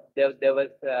figured out there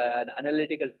was an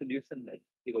analytical solution that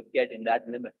he would get in that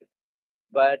limit.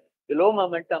 But the low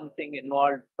momentum thing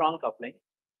involved strong coupling.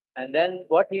 And then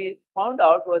what he found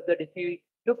out was that if he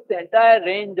took the entire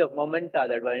range of momenta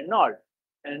that were involved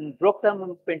and broke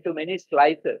them into many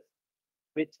slices,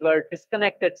 which were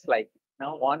disconnected slices.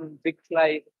 Now, one big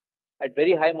slice at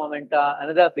very high momenta,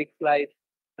 another big slice,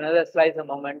 another slice of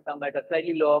momentum at a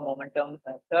slightly lower momentum,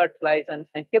 a third slice, and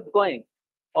kept going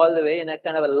all the way in a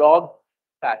kind of a log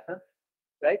fashion,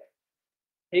 right?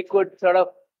 He could sort of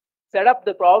set up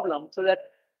the problem so that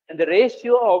and the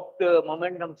ratio of the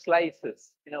momentum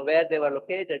slices, where they were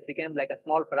located became like a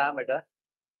small parameter.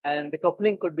 And the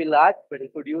coupling could be large, but he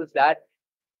could use that.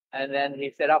 And then he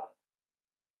set up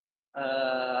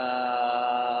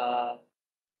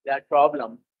that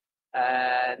problem.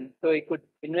 And so he could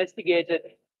investigate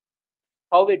it,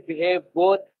 how it behaved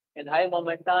both in high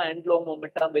momentum and low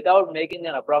momentum without making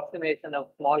an approximation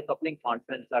of small coupling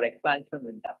constants or expansion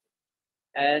in that.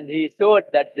 And he showed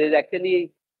that there's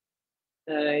actually,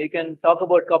 you can talk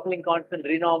about coupling constant,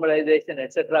 renormalization,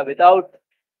 etc., without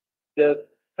the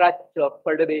crutch of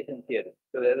perturbation theory.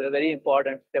 So there's a very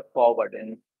important step forward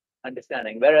in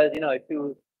understanding. Whereas, if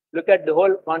you look at the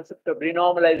whole concept of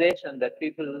renormalization that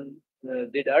people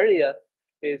did earlier,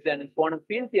 is then in quantum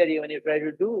field theory, when you try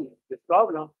to do this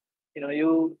problem,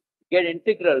 you get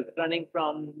integrals running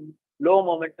from low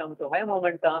momentum to high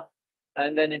momentum,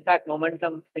 and then in fact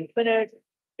momentum infinite.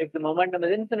 If the momentum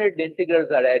is infinite, the integrals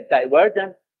are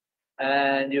divergent,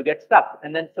 and you get stuck.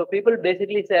 And then so people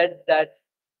basically said that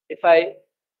if I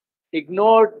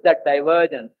ignored that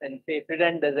divergence and say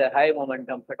pretend there's a high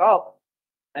momentum cutoff,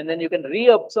 and then you can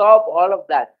reabsorb all of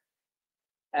that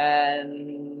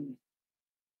and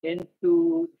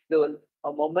into the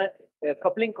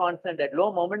coupling constant at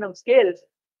low momentum scales.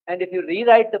 And if you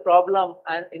rewrite the problem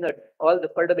and all the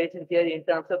perturbation theory in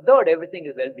terms of load, everything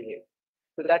is well behaved.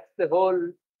 So that's the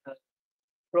whole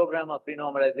program of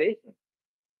renormalization,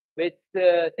 which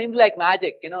seems like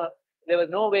magic. There was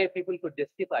no way people could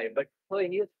justify it. But so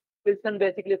Wilson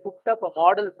basically cooked up a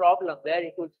model problem where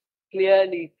he could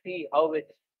clearly see how it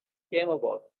came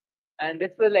about. And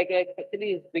this was like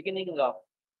actually his beginning of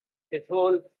his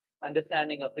whole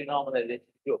understanding of renormalization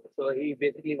group. So he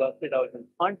basically worked it out in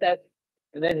context,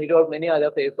 and then he wrote many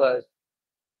other papers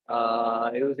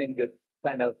using this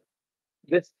kind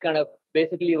of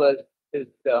basically was his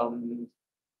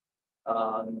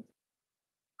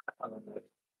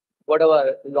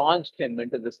whatever launched him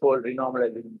into this whole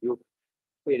renormalization group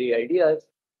theory ideas,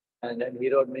 and then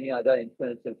he wrote many other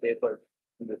influential papers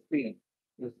in this field.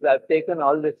 I've taken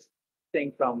all this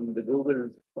thing from the Google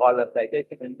Scholar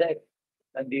Citation Index,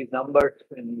 and these numbers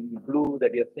in blue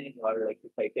that you're seeing are like the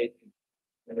citation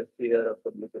in a sphere of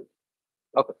publication.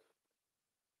 Okay.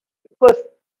 Of course,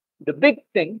 the big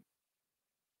thing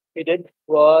he did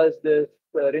was this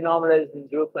renormalization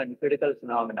group and critical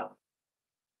phenomena.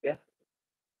 Yeah.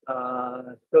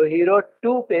 So he wrote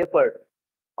 2 papers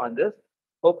on this.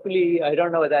 Hopefully, I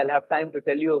don't know whether I'll have time to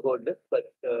tell you about this,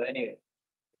 but anyway.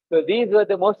 So these were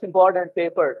the most important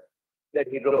papers that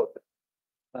he wrote,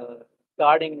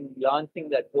 launching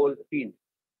that whole field.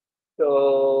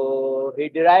 So he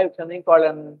derived something called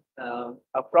an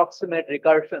approximate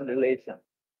recursion relation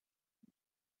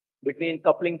between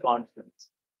coupling constants,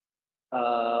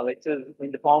 which is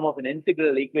in the form of an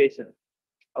integral equation.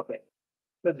 Okay.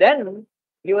 So then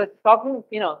he was talking,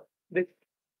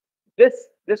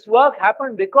 this work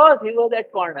happened because he was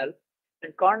at Cornell,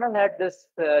 and Cornell had this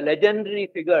legendary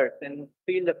figure in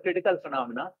field of critical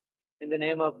phenomena in the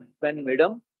name of Ben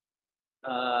Midham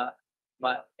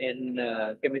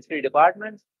in chemistry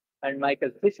departments, and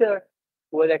Michael Fisher,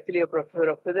 who was actually a professor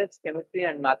of physics, chemistry,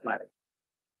 and mathematics.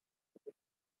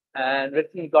 And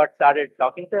Wilson started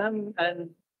talking to him,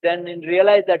 and then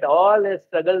realized that all his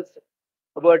struggles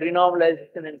about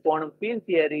renormalization in quantum field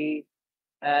theory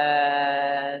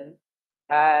and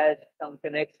had some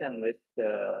connection with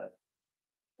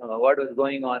what was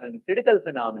going on in critical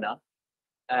phenomena,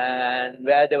 and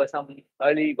where there was some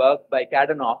early work by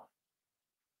Kadanoff,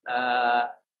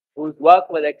 whose work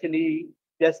was actually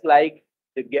just like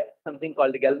something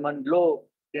called the Gelman-Low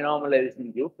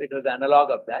renormalization group. It was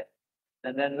analog of that.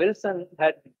 And then Wilson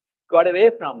had got away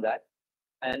from that.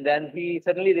 And then he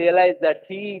suddenly realized that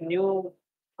he knew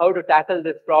how to tackle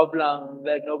this problem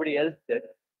where nobody else did.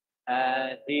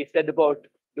 And he said about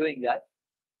doing that.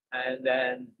 And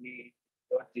then he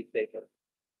wrote these papers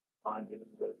on.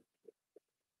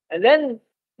 And then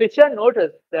Fisher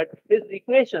noticed that his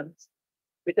equations,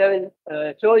 which I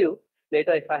will show you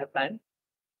later if I have time,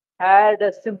 had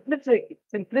a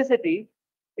simplicity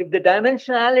if the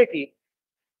dimensionality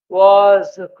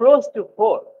was close to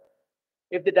 4.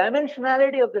 If the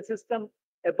dimensionality of the system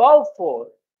above 4,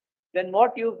 then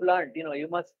what you've learned, you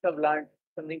must have learned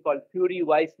something called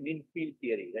Curie-Weiss mean field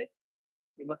theory, right?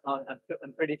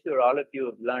 I'm pretty sure all of you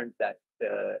have learned that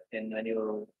when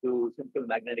you do simple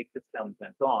magnetic systems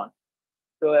and so on.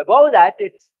 So above that,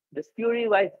 it's the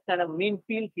Curie-Weiss kind of mean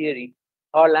field theory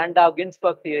or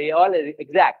Landau-Ginzburg theory, all is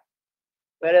exact.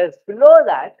 Whereas below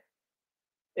that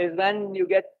is when you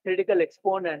get critical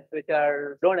exponents which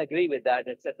don't agree with that,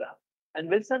 etc. And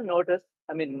Fisher noticed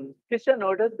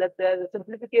that there's a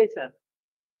simplification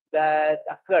that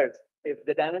occurs if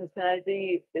the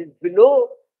dimensionality is below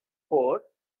 4,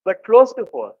 but close to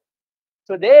 4.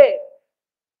 So they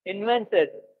invented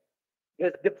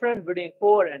this difference between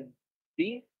 4 and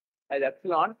D as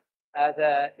epsilon as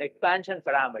an expansion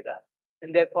parameter.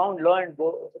 And they found, lo and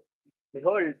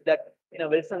behold, that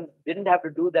Wilson didn't have to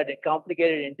do that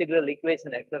complicated integral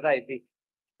equation exercise. He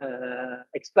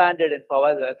expanded in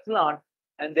power of epsilon,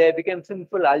 and they became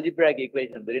simple algebraic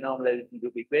equations, the renormalization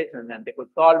group equations, and they could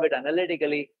solve it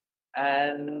analytically.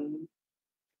 And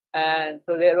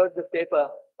so they wrote this paper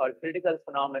called Critical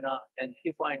Phenomena in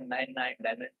 3.99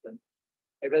 dimensions.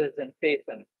 It was in phase,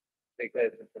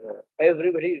 because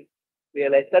everybody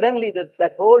realized suddenly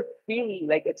that whole field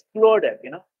like exploded,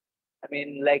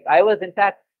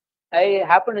 I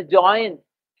happened to join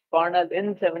Cornell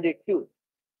in 72.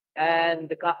 And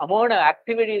the amount of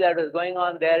activity that was going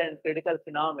on there in critical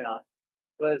phenomena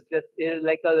was just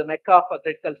like the mecca for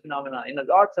critical phenomena.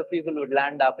 Lots of people would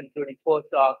land up, including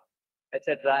postdocs,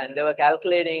 etc. And they were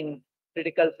calculating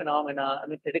critical phenomena,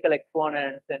 critical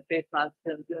exponents and phase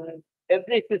transitions,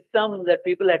 every system that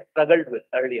people had struggled with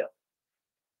earlier.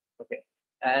 Okay.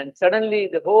 And suddenly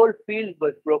the whole field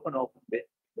was broken open with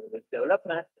this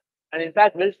development. And in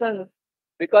fact, Wilson,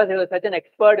 because he was such an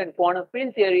expert in quantum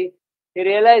field theory, he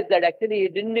realized that actually he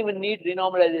didn't even need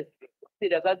renormalization. He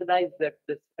recognized that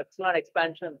this epsilon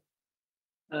expansion,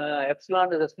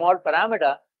 epsilon is a small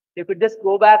parameter. You could just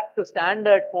go back to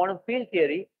standard quantum field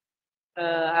theory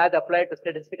as applied to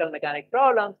statistical mechanics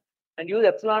problems and use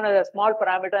epsilon as a small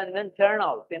parameter and then churn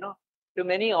out, to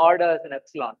many orders in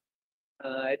epsilon.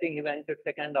 I think he went to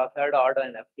second or third order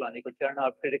in epsilon. He could churn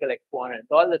out critical exponents,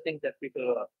 all the things that people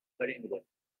were studying with.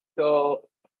 So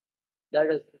that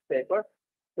is this paper.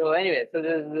 So anyway, so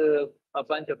there's a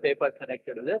bunch of papers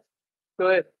connected to this. So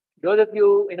if those of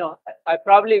you, I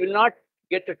probably will not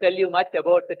get to tell you much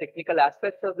about the technical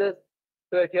aspects of this.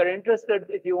 So if you're interested,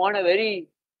 if you want a very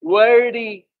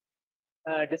wordy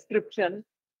description,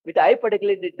 which I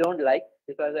particularly don't like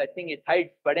because I think it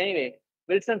hides. But anyway,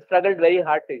 Wilson struggled very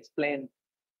hard to explain.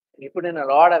 He put in a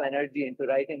lot of energy into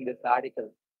writing this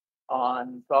article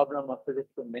on problem of physics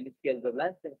from many scales of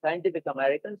length in Scientific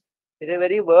Americans. It's a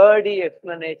very wordy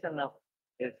explanation of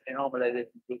his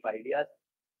renormalization group ideas.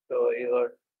 So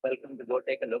you're welcome to go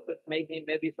take a look.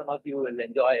 Maybe some of you will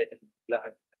enjoy it and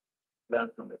learn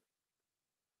from it.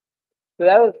 So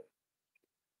that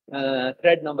was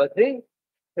thread number 3.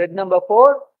 Thread number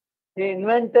 4, he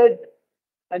invented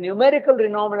a numerical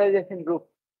renormalization group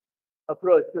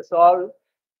approach to solve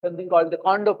something called the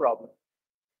Kondo problem.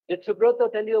 Did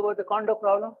Subrata tell you about the Kondo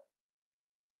problem?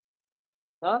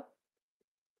 Huh?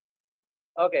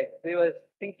 Okay, he was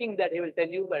thinking that he will tell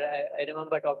you, but I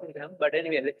remember talking to him. But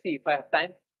anyway, let's see if I have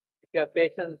time. If you have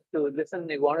patience to listen,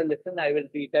 you want to listen, I will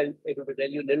be able to tell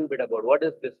you a little bit about what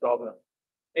is this problem.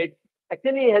 It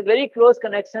actually has very close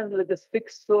connections with this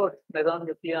fixed source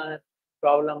meson-nucleon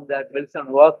problem that Wilson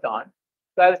worked on.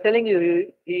 So I was telling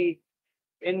you,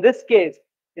 in this case,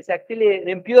 it's actually an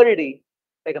impurity,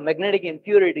 like a magnetic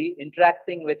impurity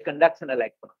interacting with conduction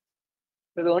electrons.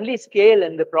 So the only scale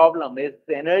in the problem is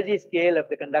the energy scale of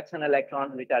the conduction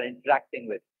electrons which are interacting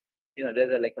with.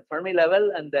 There's like a Fermi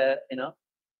level, and the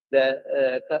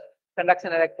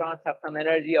conduction electrons have some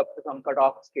energy up to some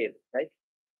cutoff scale, right?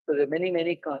 So there are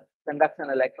many conduction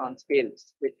electron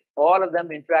scales, which all of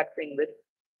them interacting with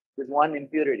this one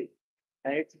impurity,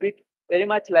 and it's very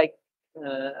much like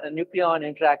a nucleon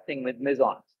interacting with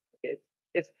mesons. Okay?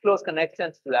 It's close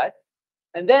connections to that,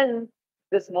 and then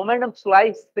this momentum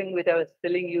slice thing, which I was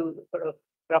telling you sort of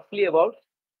roughly about,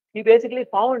 he basically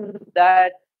found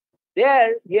that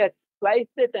there he had sliced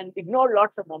it and ignored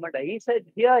lots of momenta. He said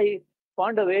here he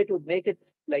found a way to make it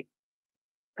like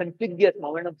contiguous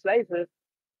momentum slices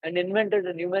and invented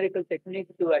a numerical technique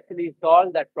to actually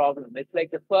solve that problem. It's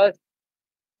like the first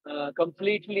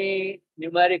completely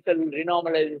numerical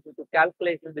renormalization to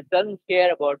calculations. It doesn't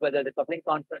care about whether the coupling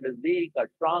constant is weak or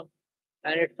strong.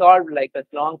 And it solved like a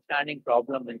long-standing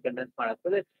problem in condensed matter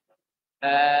physics.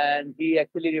 And he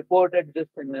actually reported this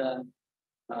in a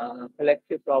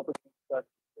collective property.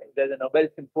 There's a Nobel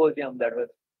symposium that was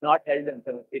not held in,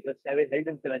 it was held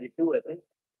in 72, I think.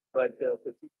 But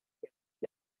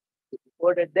he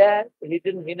reported there. He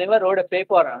never wrote a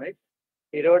paper on it.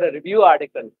 He wrote a review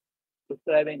article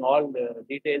describing all the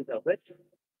details of it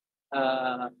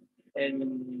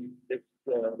in this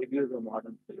reviews of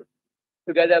modern physics,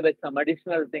 together with some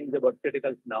additional things about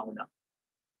critical phenomena.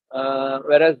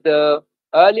 Whereas the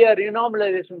earlier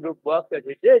renormalization group work that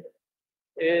he did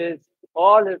is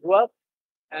all his work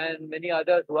and many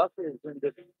others' work is in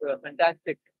this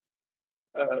fantastic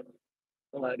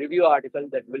review article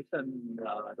that Wilson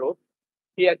wrote.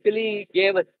 He actually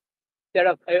gave a set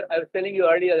of, I was telling you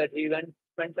earlier that he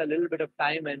spent a little bit of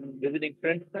time in visiting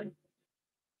Princeton.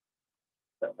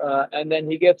 And then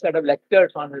he gave set of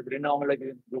lectures on his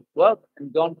renormalization group work.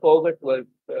 And John Fogut was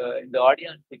in the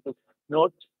audience. He took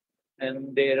notes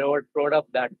and they wrote up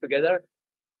that together.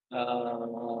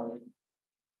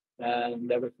 And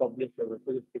that was published as a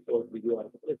physics report video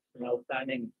article. It's an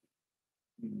outstanding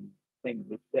thing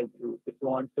which tells you if you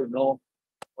want to know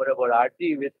more about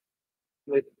RG with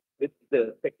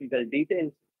the technical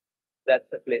details, that's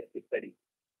the place to study.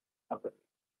 Okay.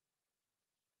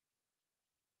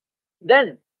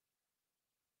 Then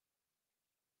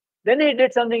he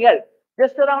did something else.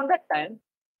 Just around that time,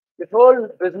 this whole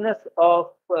business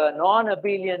of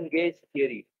non-abelian gauge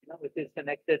theory, which is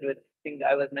connected with things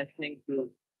I was mentioning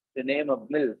to the name of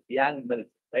Mills, Yang Mills,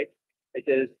 right? Which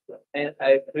is, and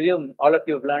I presume all of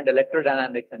you have learned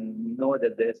electrodynamics and know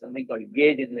that there's something called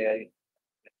gauge in there.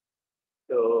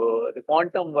 So the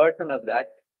quantum version of that,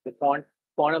 the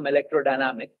quantum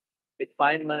electrodynamics, which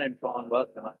Feynman and so on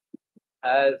worked on,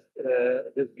 has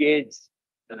this gauge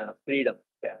freedom.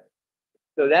 Yeah.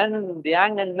 So then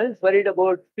Yang and Mills worried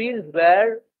about fields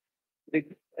where the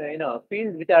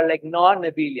fields which are like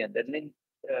non-abelian. That means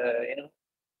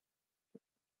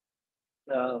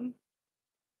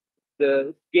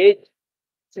the gauge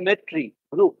symmetry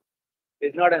group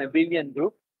is not an abelian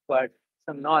group, but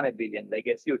some non-abelian, like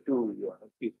SU2 or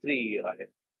SU3 or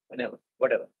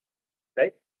whatever,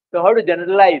 right? So how to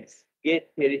generalize gauge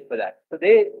theories for that? So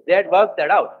they had worked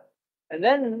that out. And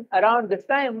then around this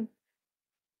time,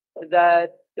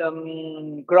 that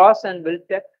Gross and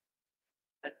Wilczek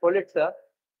and Politzer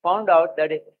found out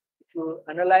that if you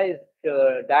analyze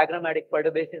diagrammatic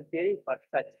perturbation theory for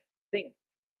such things,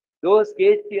 those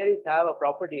gauge theories have a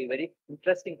property, very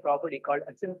interesting property called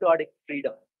asymptotic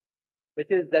freedom,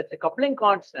 which is that the coupling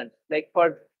constant, like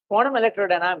for quantum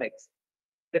electrodynamics,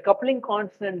 the coupling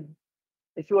constant,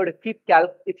 if you were to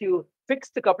if you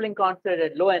fix the coupling constant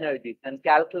at low energies and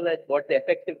calculate what the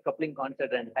effective coupling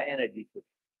constant at high energies is,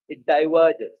 it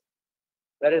diverges.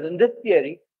 Whereas in this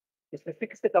theory, if you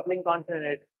fix the coupling constant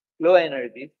at low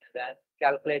energies, then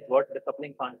calculate what the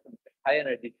coupling constant at high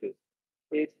energies is,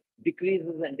 it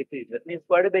decreases and decreases. That means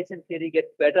perturbation theory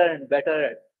gets better and better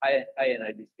at high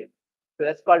energy scale. So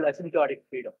that's called asymptotic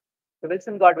freedom. So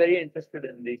Wilson got very interested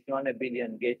in the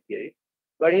non-abelian gauge theory.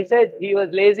 But he said he was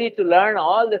lazy to learn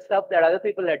all the stuff that other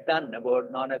people had done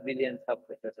about non-abelian stuff,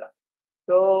 etc.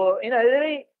 So,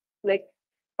 very like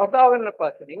orthogonal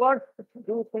person. He wants to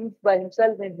do things by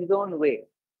himself in his own way.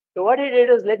 So what he did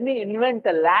is, let me invent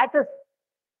a lattice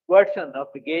version of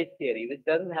the gauge theory, which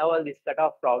doesn't have all these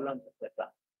cutoff problems, etc.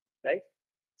 Right?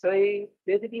 So he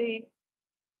basically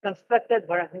constructed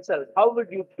for himself, how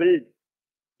would you build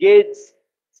gauge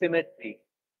symmetry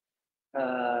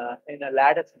in a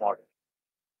lattice model?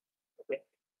 Okay.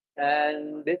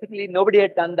 And basically nobody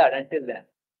had done that until then.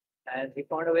 And he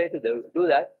found a way to do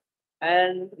that.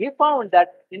 And he found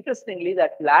that, interestingly,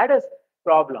 that lattice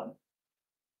problem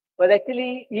was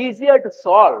actually easier to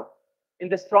solve in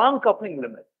the strong coupling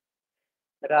limit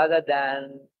rather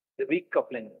than the weak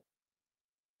coupling limit.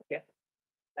 Okay.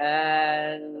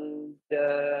 And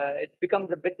it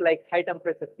becomes a bit like high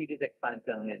temperature series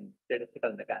expansion in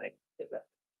statistical mechanics.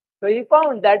 So he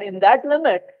found that in that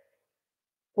limit,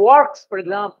 quarks, for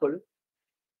example,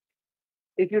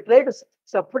 if you try to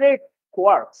separate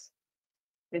quarks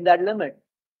in that limit,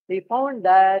 he found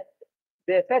that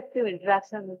the effective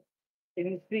interaction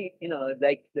increase,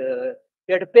 like you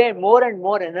have to pay more and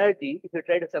more energy if you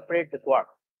try to separate the quark.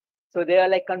 So they are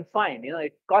like confined,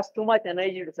 it costs too much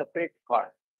energy to separate the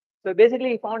quark. So basically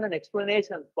he found an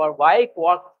explanation for why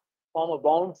quarks form a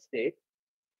bound state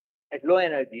at low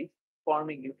energy,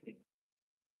 forming neutrinos.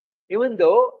 Even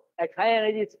though at high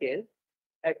energy scale,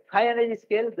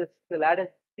 the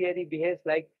lattice theory behaves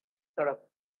like sort of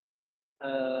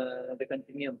the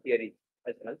continuum theory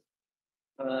as well.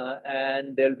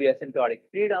 And there will be asymptotic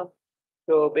freedom.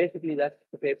 So basically, that's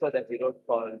the paper that we wrote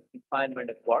called Confinement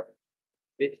of Quark,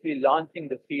 basically launching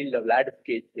the field of lattice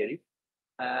gauge theory.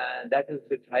 And that is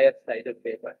the highest cited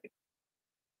paper.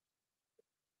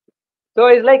 So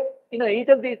it's like, each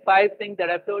of these 5 things that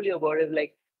I've told you about is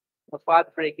like a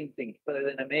path-breaking thing. So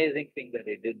it's an amazing thing that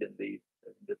they did in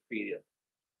this period.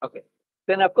 Okay.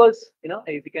 Then, of course,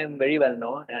 it became very well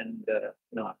known and,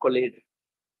 accolades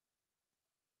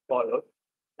followed.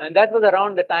 And that was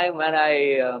around the time when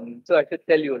so I should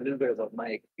tell you a little bit about my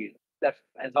experience. That's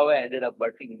and how I ended up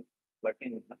working with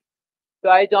them. So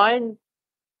I joined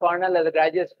Cornell as a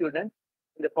graduate student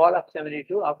in the fall of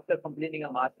 72 after completing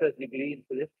a master's degree in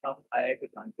physics from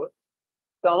IIT Kanpur.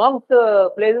 So amongst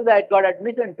the places I got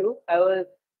admission to, I was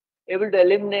able to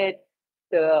eliminate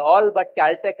all but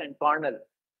Caltech and Cornell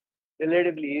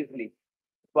relatively easily.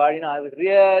 But I was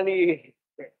really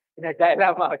in a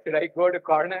dilemma. Should I go to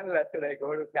Cornell or should I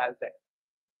go to Caltech?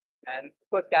 And of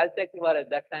course, Caltech was at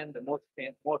that time the most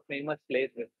famous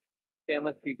place with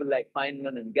famous people like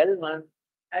Feynman and Gell-Mann.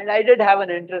 And I did have an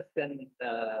interest in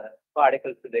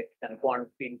particle physics and quantum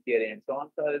field theory and so on.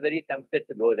 So I was very tempted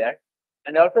to go there.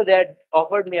 And also they had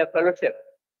offered me a fellowship,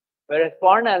 whereas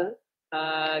Cornell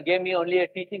gave me only a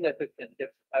teaching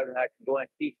assistantship. I would have to go and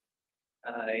teach,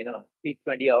 teach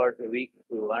 20 hours a week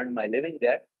to earn my living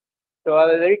there. So I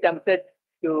was very tempted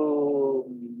to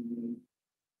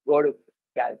go to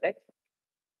Caltech.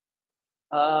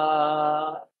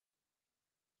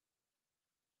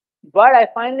 But I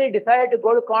finally decided to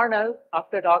go to Cornell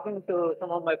after talking to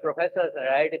some of my professors at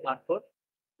IIT Kanpur,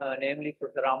 namely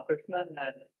Professor Ramakrishnan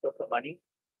and Professor Mani.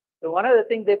 So one of the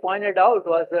things they pointed out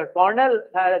was that Cornell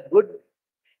had a good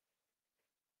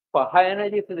high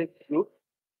energy physics group,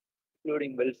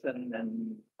 including Wilson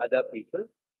and other people.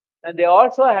 And they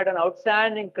also had an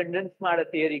outstanding condensed matter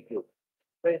theory group.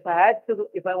 So if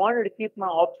I wanted to keep my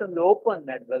options open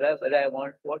that whether I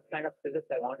want what kind of physics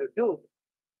I want to do,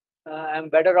 I'm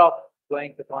better off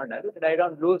going to Cornell, and I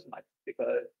don't lose much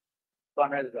because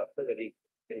Cornell is also very,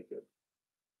 very good.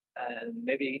 And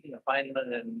maybe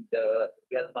Feynman and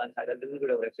Gell-Mann had a little bit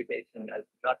of reputation as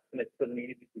not necessarily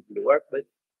easy people to work with,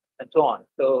 and so on.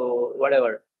 So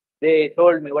whatever they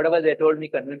told me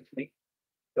convinced me.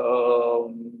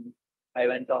 So I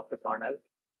went off to Cornell.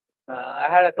 I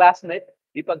had a classmate,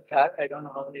 Deepak Jha. I don't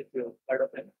know how many of you have heard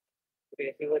of him.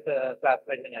 Okay, he was a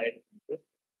classmate in IIT.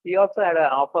 He also had an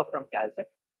offer from Caltech,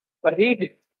 but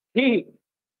he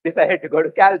decided to go to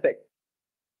Caltech.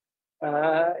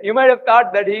 You might have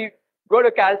thought that he go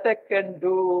to Caltech and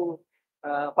do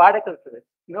particle physics.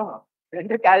 No, went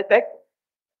to Caltech,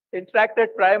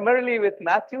 interacted primarily with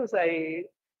Matthews.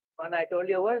 One I told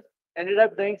you was ended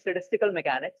up doing statistical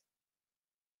mechanics,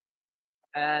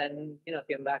 and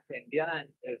came back to India and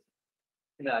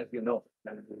as you know,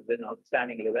 been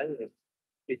outstanding level.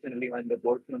 Recently won the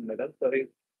Boltzmann medal. So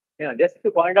just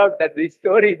to point out that these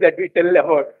stories that we tell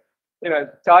about,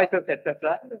 choices,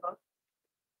 etc.,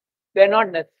 they're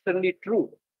not necessarily true.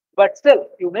 But still,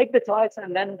 you make the choice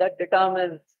and then that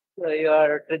determines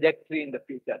your trajectory in the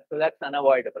future. So that's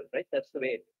unavoidable, right? That's the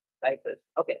way life is.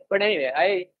 Okay. But anyway,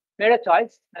 I made a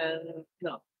choice and,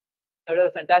 it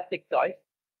was a fantastic choice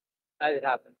as it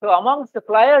happened. So amongst the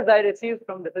flyers I received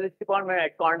from the physics department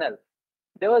at Cornell,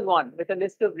 there was one with a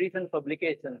list of recent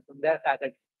publications from their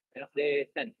faculty. They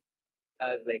sent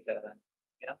as like,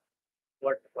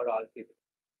 what all people.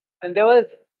 And there was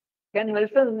Ken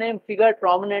Wilson's name figured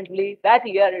prominently. That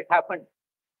year it happened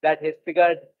that his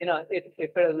figured, if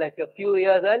it was like a few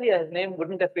years earlier, his name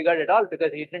wouldn't have figured at all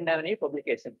because he didn't have any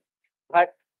publication.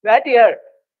 But that year,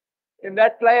 in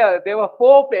that flyer, there were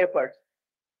 4 papers,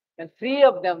 and 3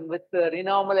 of them with the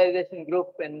renormalization group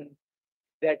in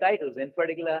their titles. In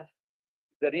particular,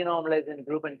 the renormalization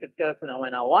group and critical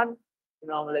phenomena 1,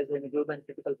 renormalization group and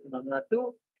critical phenomena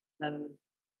 2, and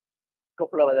a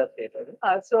couple of other papers.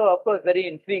 So, of course, very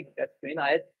intrigued.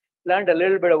 I learned a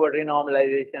little bit about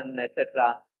renormalization,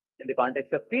 etc., in the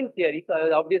context of field theory. So I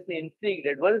was obviously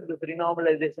intrigued. What is this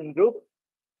renormalization group?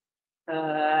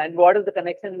 And what is the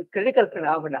connection with critical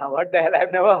phenomena? What the hell?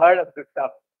 I've never heard of this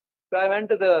stuff. So I went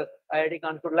to the IIT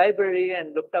Kanpur library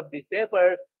and looked up these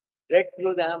papers, read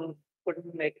through them,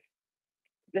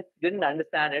 just didn't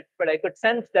understand it, but I could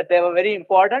sense that they were very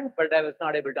important, but I was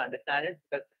not able to understand it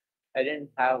because I didn't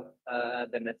have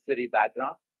the necessary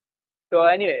background. So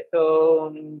anyway,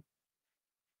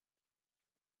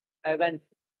 I went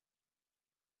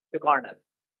to Cornell.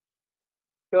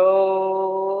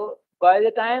 So by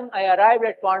the time I arrived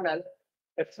at Cornell,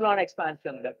 epsilon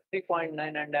expansion, the 3.99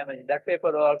 dimension. That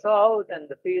paper was also out, and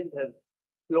the field has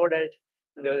exploded.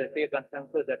 And there was a clear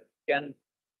consensus that Ken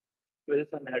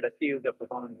Wilson had achieved the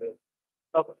performance.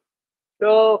 Okay.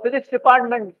 So physics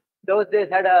department those days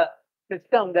had a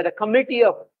system that a committee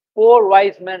of 4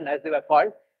 wise men, as they were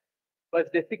called, was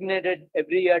designated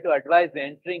every year to advise the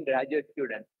entering graduate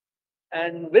students.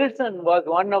 And Wilson was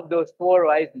one of those 4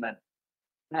 wise men.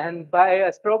 And by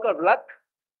a stroke of luck,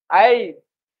 I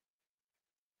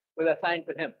was assigned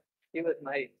to him. He was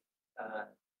my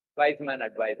wise man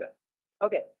advisor.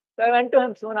 Okay. So I went to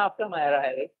him soon after my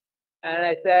arrival. And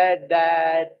I said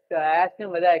that I asked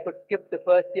him whether I could skip the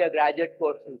first year graduate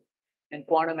courses in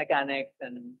quantum mechanics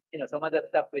and some other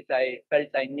stuff which I felt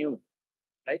I knew,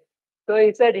 right? So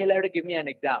he said he'll have to give me an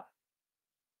exam.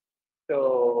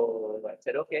 So I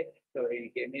said okay. So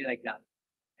he gave me an exam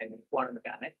in quantum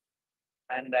mechanics,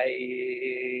 and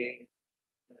I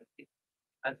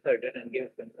answered it and gave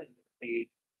it to him. He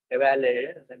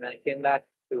evaluated, and then I came back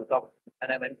to talk,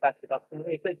 and I went back to talk to him.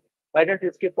 He said, "Why don't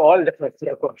you skip all the first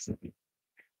year courses?"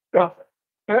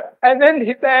 And then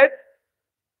he said,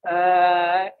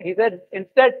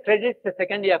 instead credit the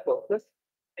second year courses,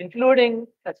 including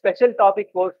a special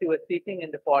topic course he was teaching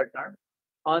in the fall term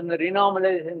on the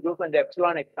renormalization group and the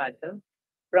epsilon expansion.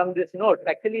 From this note,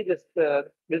 actually, this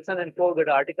Wilson and Fogg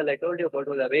article I told you about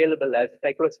was available as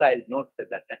cyclostyle notes at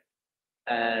that time.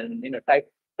 And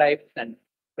types and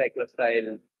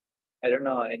cyclostyle. I don't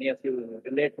know any of you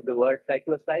relate to the word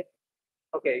cyclostyle.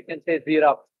 Okay, you can say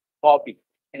Xerox copy.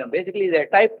 Basically they're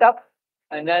typed up,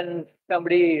 and then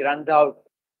somebody runs out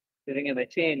using a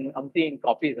machine, umpteen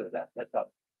copies of that. That's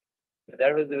all. So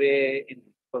that was the way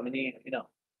for many,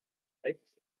 right?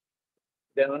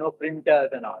 There were no printers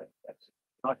and all. That's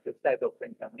not this type of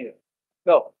printer anyway.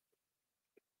 So,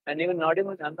 and I'm not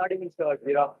even sure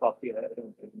Xerox copy.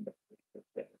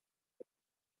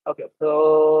 Okay,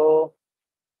 so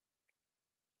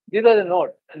these are the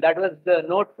notes, and that was the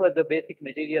note for the basic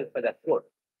material for that course.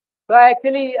 So I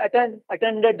actually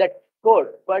attended that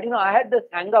course, but I had this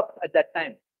hang up at that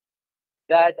time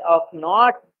that of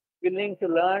not willing to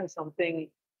learn something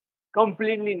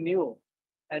completely new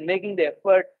and making the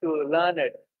effort to learn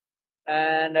it.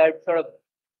 And I'd sort of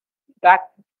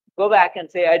go back and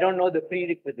say, I don't know the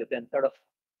prerequisites, and sort of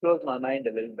close my mind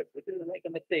a little bit, which is like a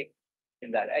mistake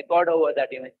in that. I got over that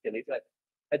eventually. But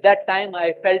at that time,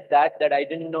 I felt that I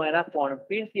didn't know enough quantum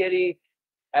field theory.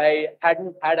 I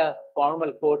hadn't had a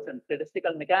formal course in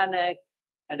statistical mechanics,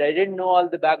 and I didn't know all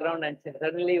the background. And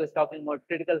suddenly, he was talking about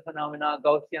critical phenomena,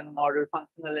 Gaussian model,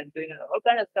 functional integration, all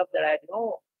kind of stuff that I had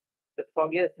the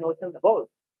foggiest notions about.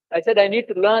 I said I need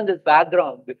to learn this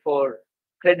background before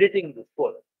crediting this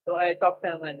course. So I talked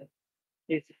to him, and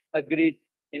he agreed.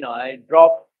 I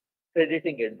dropped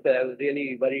crediting it because I was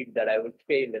really worried that I would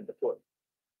fail in the course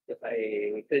if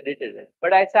I credited it.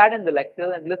 But I sat in the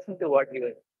lecture and listened to what he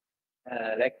was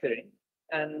lecturing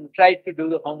and tried to do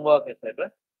the homework,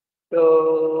 etc.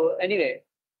 So anyway,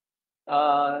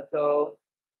 so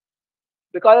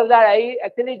because of that, I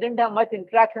actually didn't have much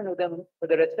interaction with him for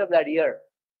the rest of that year,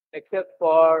 except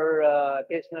for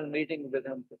occasional meetings with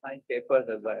him to sign papers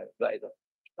as advisor.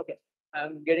 Okay,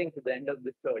 I'm getting to the end of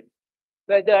the story.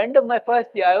 So at the end of my first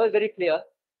year, I was very clear.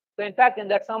 So in fact, in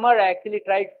that summer, I actually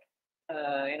tried,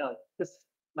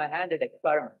 my hand at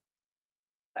experiment.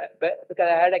 Because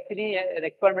I had actually an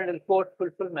experimental course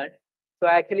fulfillment. So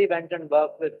I actually went and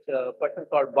worked with a person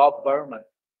called Bob Berman,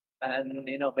 and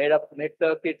made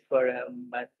circuits for him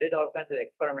and did all kinds of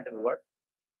experimental work.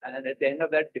 And at the end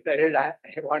of that, decided I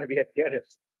want to be a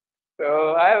theorist.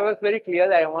 So I was very clear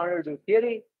that I wanted to do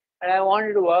theory, and I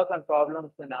wanted to work on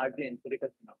problems in RG and critical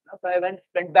phenomena. So I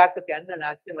went back to Ken and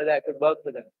asked him whether I could work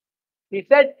with him. He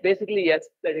said basically yes,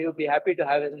 that he would be happy to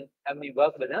have me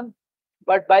work with him.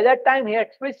 But by that time, he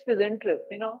had switched his interest.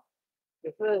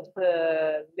 This was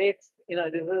late.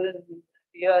 This was in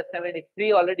year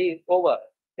 73, already over.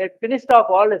 He had finished off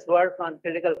all his work on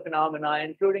critical phenomena,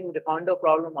 including the Kondo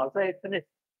problem. Also, he had finished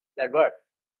that work,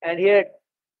 and he had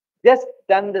just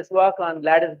done this work on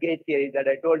lattice gauge theory that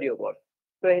I told you about.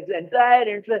 So his entire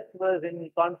interest was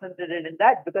concentrated in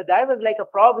that, because that was like a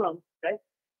problem, right?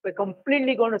 We're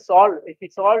completely going to solve. If we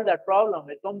solve that problem,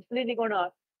 we're completely going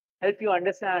to help you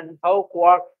understand how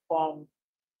quarks form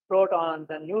protons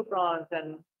and neutrons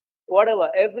and whatever,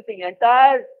 everything,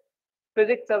 entire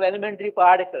physics of elementary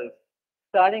particles,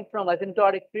 starting from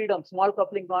asymptotic freedom, small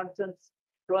coupling constants,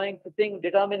 going to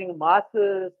determining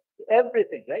masses,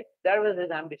 everything, right? That was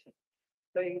his ambition.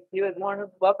 So he was going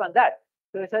to work on that.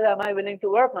 So he said, am I willing to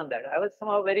work on that? I was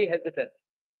somehow very hesitant.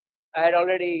 I had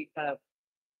already kind of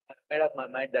made up my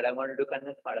mind that I wanted to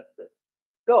convince part of this.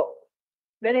 So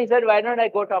Then he said, why don't I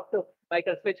go talk to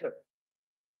Michael Fisher?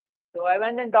 So I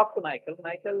went and talked to Michael.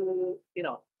 Michael,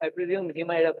 I presume he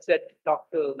might have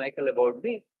talked to Michael about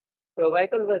me. So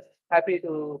Michael was happy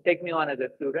to take me on as a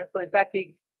student. So in fact,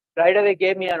 he right away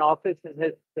gave me an office in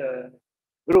his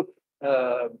group,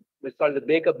 which is called the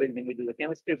Baker Building, which is a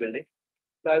chemistry building.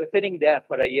 So I was sitting there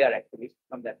for a year actually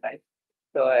from that time.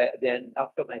 So then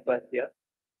after my first year,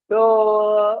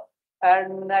 so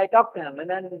and I talked to him, and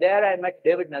then there I met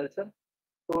David Nelson,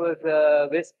 who was a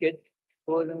West kid,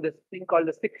 who was in this thing called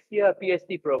the 6-year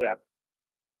PhD program,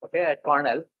 okay, at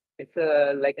Cornell. It's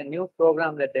like a new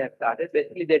program that they have started.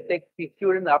 Basically, they take the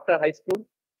students after high school,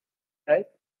 right?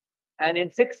 And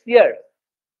in 6 years,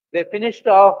 they finished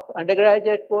off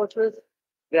undergraduate courses,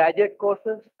 graduate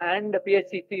courses, and the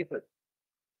PhD thesis.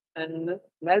 And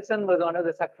Nelson was one of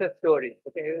the success stories.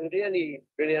 Okay, he was a really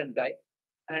brilliant guy,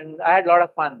 and I had a lot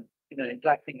of fun,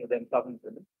 interacting with them, talking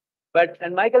to them.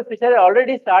 And Michael Fisher had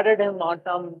already started him on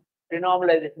some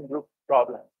renormalization group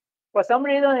problem. For some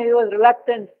reason, he was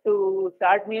reluctant to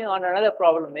start me on another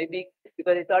problem, maybe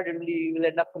because he thought we will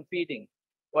end up competing,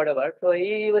 whatever. So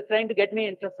he was trying to get me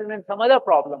interested in some other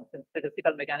problems in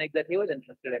statistical mechanics that he was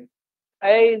interested in.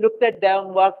 I looked at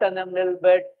them, worked on them a little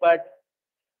bit, but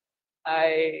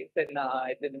I said, no,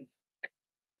 I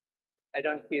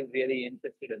don't feel really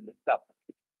interested in this stuff.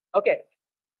 Okay,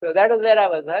 so that was where I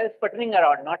was. I was sputtering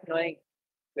around, not knowing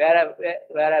where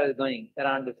I was going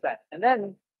around this time. And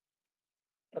then,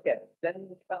 okay,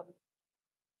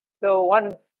 so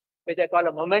one which I call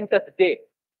a momentous day.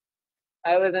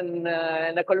 I was in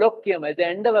a colloquium, at the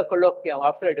end of a colloquium,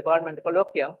 after a department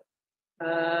colloquium,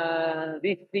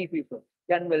 these three people,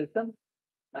 Ken Wilson,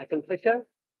 Michael Fisher,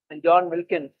 and John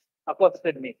Wilkins,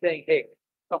 accosted me saying, hey,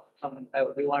 come,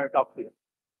 we want to talk to you.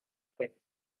 Okay.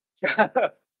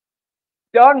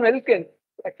 John Wilkins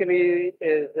actually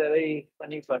is a very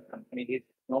funny person. I mean, he's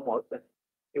no more, but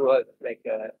he was like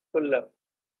full of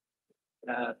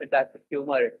fantastic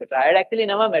humor, etc. I had actually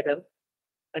never met him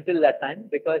until that time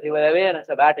because he was away on a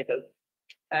sabbatical.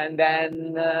 And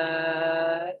then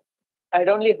I'd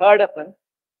only heard of him,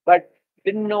 but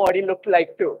didn't know what he looked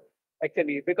like too,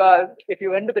 actually, because if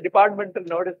you went to the departmental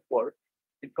notice board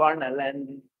in Cornell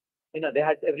and, they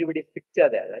had everybody's picture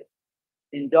there, right?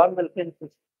 In John Wilkins,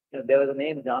 there was a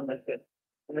name, John Wilkins,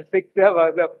 and the picture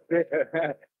was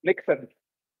of Nixon.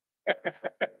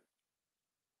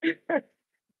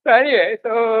 So anyway,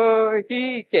 so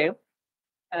he came.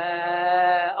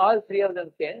 All three of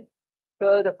them came.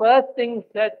 So the first thing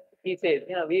that he says,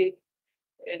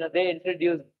 they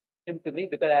introduced him to me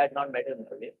because I had not met him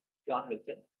earlier, John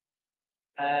Wilson.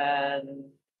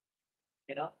 And,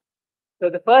 so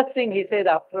the first thing he said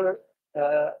after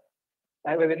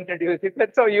I was introduced, he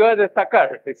said, so you are the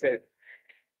sucker, he said.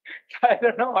 I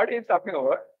don't know what he's talking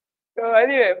about. So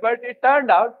anyway, but it turned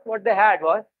out what they had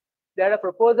was, they had a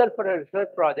proposal for a research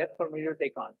project for me to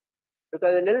take on.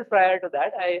 Because a little prior to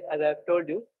that, as I've told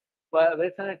you,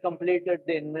 Wilson had completed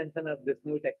the invention of this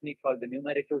new technique called the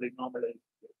numerical renormalization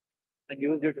group and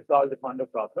used it to solve the Kondo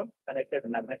problem connected to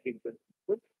magnetic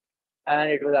field. And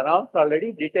it was announced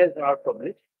already, details are not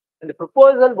published. And the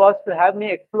proposal was to have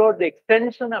me explore the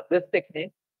extension of this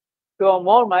technique to a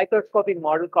more microscopic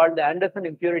model called the Anderson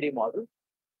impurity model.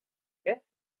 Okay,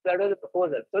 so that was the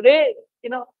proposal. So they,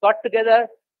 got together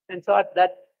and thought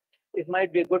that it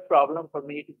might be a good problem for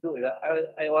me to do.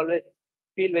 I always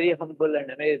feel very humble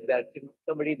and amazed that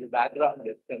somebody in the background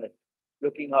is kind of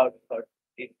looking out for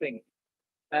these things.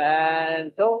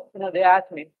 And so, they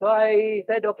asked me. So I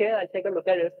said, okay, I'll take a look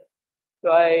at it.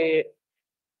 So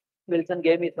Wilson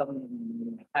gave me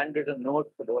some handwritten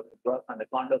notes about the work on the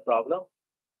Kondo problem.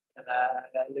 And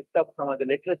I looked up some of the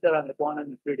literature on the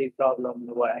quantum impurity problem.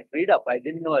 I read up. I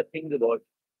didn't know a thing about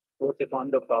what the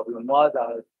Kondo problem was.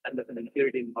 I was under an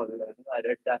impurity model. I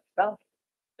read that stuff.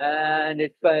 And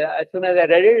as soon as I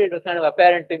read it, it was kind of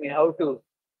apparent to me how to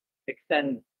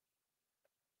extend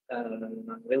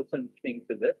Wilson's thing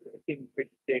to this. It seemed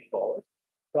pretty straightforward.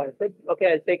 So I said,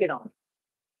 okay, I'll take it on.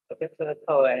 Okay, so that's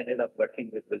how I ended up working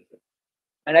with Wilson.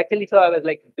 And actually, so I was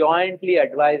like jointly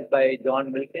advised by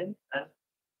John Wilkins and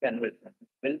Ken Wilson.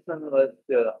 Wilson was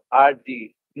the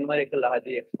RG, numerical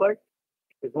RG expert,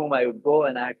 with whom I would go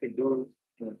and I had to do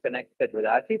connected with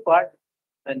RC part.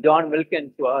 And John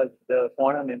Wilkins was the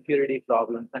quantum impurity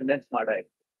problem condensed matter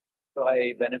expert. So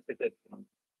I benefited from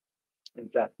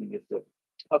interacting with this.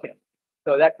 Okay,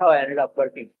 so that's how I ended up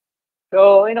working.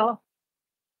 So,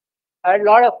 I had a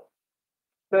lot of,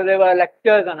 so there were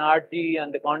lectures on RG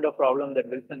and the Kondo problem that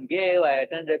Wilson gave. I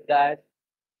attended that.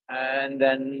 And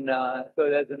then, so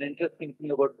there's an interesting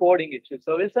thing about coding issues.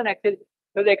 So Wilson actually,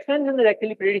 so the extension is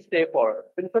actually pretty straightforward.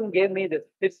 Wilson gave me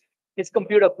this his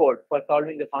computer code for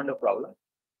solving the condo problem,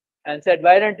 and said,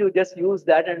 why don't you just use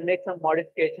that and make some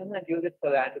modifications and use it for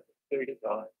the anti-security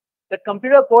problem. That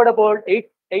computer code about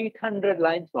 800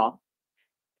 lines long.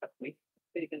 So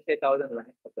you can say 1,000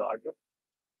 lines of the order.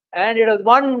 And it was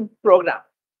one program.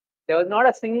 There was not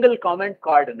a single comment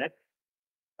card in it.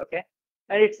 Okay.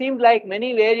 And it seemed like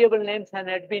many variable names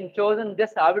had been chosen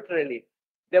just arbitrarily.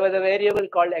 There was a variable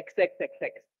called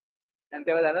XXXX. And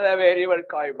there was another variable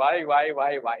called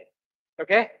Y.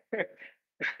 Okay.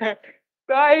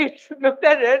 So I looked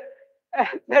at it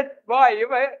and said, boy,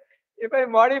 if I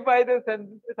modify this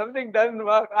and something doesn't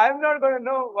work, I'm not going to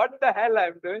know what the hell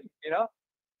I'm doing,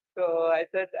 So I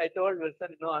told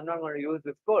Wilson, no, I'm not going to use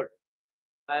this code.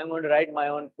 I'm going to write my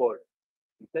own code.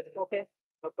 He said, okay,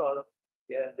 no problem.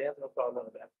 Yeah, they have no problem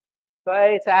with that. So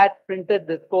I sat, printed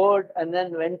this code, and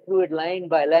then went through it line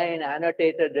by line,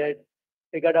 annotated it,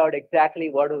 figured out exactly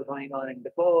what was going on in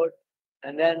the code,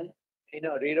 and then,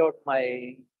 rewrote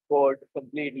my code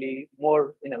completely,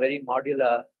 more in a very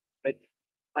modular, with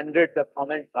hundreds of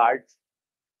comment cards.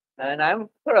 And I'm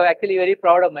sort of actually very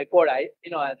proud of my code.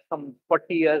 Some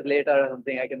 40 years later or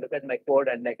something, I can look at my code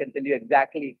and I can tell you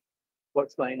exactly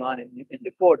what's going on in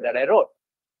the code that I wrote.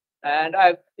 And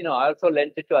I also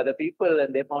lent it to other people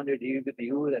and they found it easy to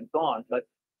use and so on. But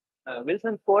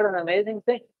Wilson's code is an amazing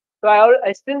thing. So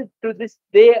I still, to this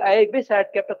day, I wish I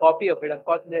had kept a copy of it.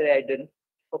 Unfortunately, I didn't.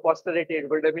 For posterity, it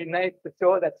would have been nice to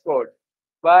show that code.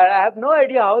 But I have no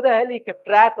idea how the hell he kept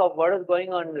track of what was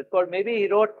going on in this code. Maybe he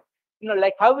wrote,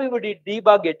 like how would he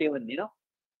debug it even,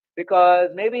 because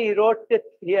maybe he wrote it,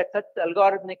 he had such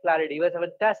algorithmic clarity. He was a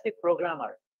fantastic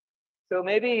programmer. So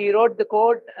maybe he wrote the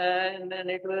code and then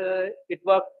it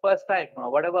worked first time or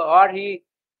whatever. Or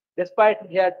despite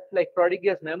he had like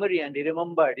prodigious memory and he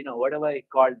remembered, whatever he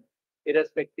called,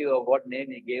 irrespective of what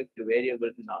name he gave to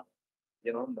variables and all.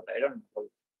 But I don't know.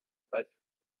 But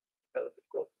that was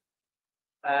cool.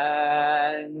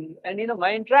 And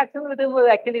my interaction with him was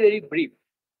actually very brief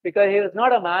because he was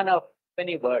not a man of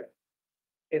many words.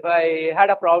 If I had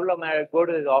a problem, I would go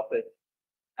to his office.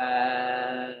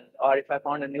 Or if I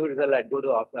found a new result, I'd go to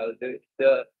the office.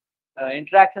 The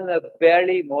interactions are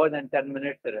barely more than 10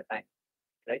 minutes at a time,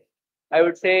 right? I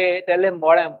would tell him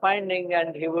what I'm finding,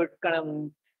 and he would kind of,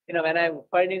 when I'm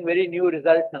finding very new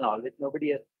results and all, which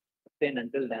nobody has seen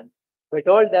until then. So I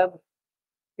told them,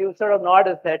 he would sort of nod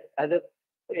his head as if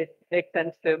it makes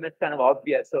sense to him. It's kind of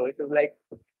obvious. So it was like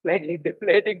slightly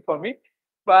deflating for me,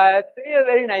 but he's a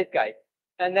very nice guy.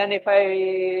 And then if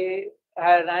I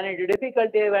ran into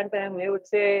difficulty, I went to him, he would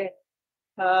say,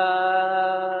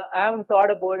 I haven't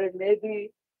thought about it,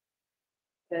 maybe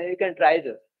you can try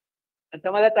this. And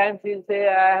some other times he'll say,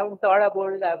 I haven't thought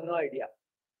about it, I have no idea.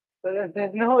 So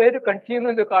there's no way to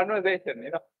continue the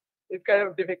conversation, It's kind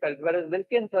of difficult. Whereas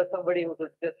Wilkins was somebody who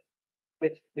could just,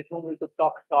 with whom we could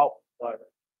talk or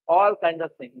all kinds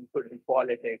of things, including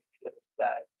politics,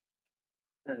 that,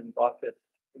 and gossip.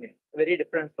 Very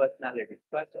different personalities.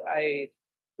 But I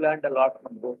learned a lot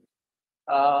from both.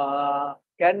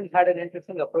 Ken had an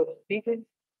interesting approach to teaching.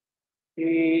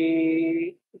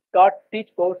 He teach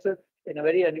courses in a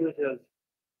very unusual,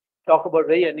 talk about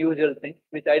very unusual things,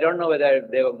 which I don't know whether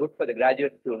they were good for the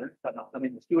graduate students or not. I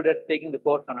mean, the students taking the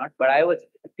course or not, but I was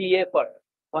a TA for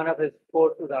one of his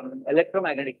courses on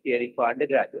electromagnetic theory for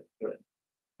undergraduate students.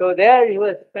 So there he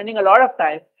was spending a lot of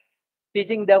time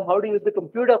teaching them how to use the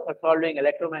computer for solving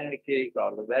electromagnetic theory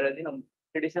problems. Whereas,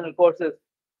 traditional courses,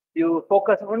 you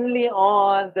focus only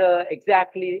on the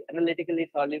exactly analytically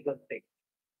solving those things.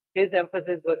 His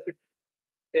emphasis was to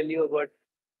tell you about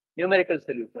numerical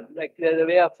solutions, like there's a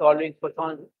way of solving for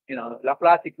some,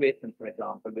 Laplace equations, for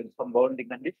example, with some boundary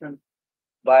conditions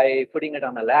by putting it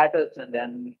on a lattice and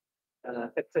then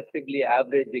successively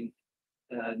averaging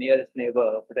nearest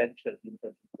neighbor potentials.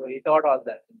 So he taught all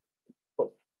that.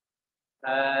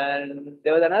 And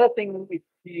there was another thing which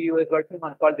he was working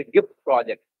on called the GIP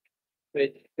project,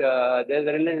 which there's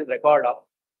a related record of.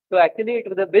 So actually it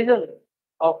was a vision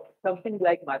of something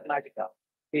like Mathematica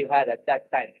he had at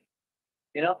that time,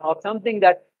 of something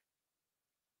that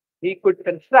he could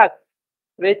construct,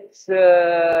 which,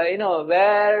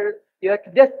 where you have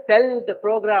to just tell the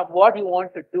program what you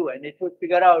want to do, and it would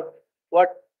figure out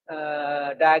what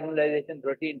diagonalization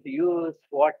routine to use,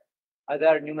 what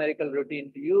other numerical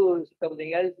routine to use,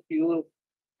 something else to use,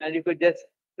 and you could just,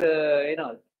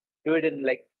 do it in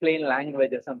like plain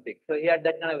language or something. So he had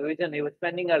that kind of vision. He was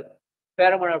spending a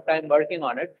fair amount of time working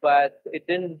on it, but it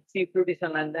didn't see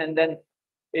fruition, and then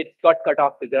it got cut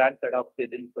off, the grant cut off, they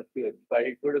didn't pursue it, but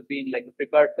it would have been like a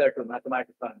precursor to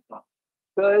Mathematica and so on.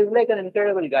 So he's like an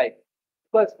incredible guy.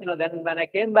 Of course, then when I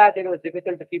came back, it was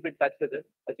difficult to keep in touch with him.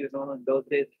 As you know, in those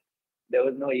days, There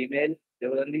was no email. There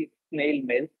was only snail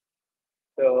mail.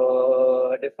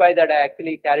 So despite that, I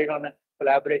actually carried on a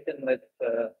collaboration with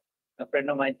a friend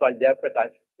of mine called Jay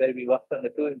Prakash, where we worked on the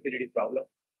two infinity problem.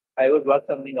 I would work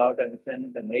something out and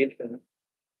send the mail to him.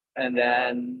 And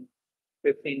then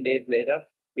 15 days later,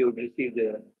 he would receive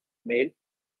the mail.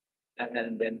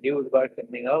 And then he would work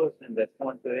something out and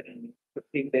respond to it. And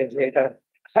 15 days later,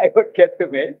 I would get the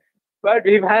mail. But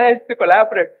we managed to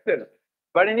collaborate still.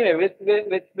 But anyway, with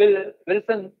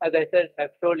Wilson, as I said,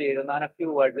 I've told you, not a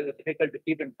few words. It was difficult to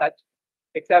keep in touch,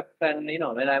 except when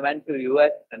when I went to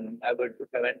US and if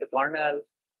I went to Cornell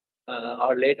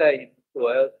or later to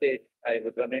Ohio State, I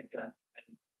would run it and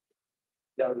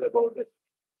tell about it.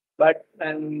 But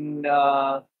when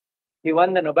he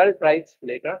won the Nobel Prize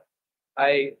later,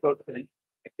 I wrote to him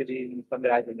actually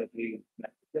congratulatory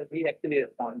messages. He actually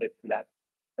responded to that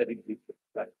very briefly.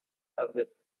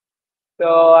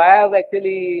 So I have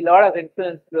actually a lot of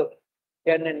influence of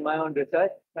Ken in my own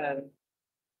research, and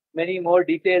many more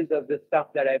details of the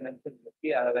stuff that I mentioned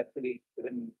here. I have actually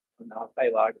given an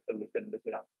archive article you can look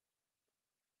it up.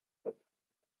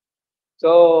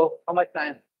 So how much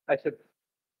time I should?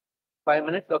 5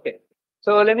 minutes? Okay.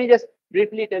 So let me just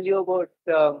briefly tell you about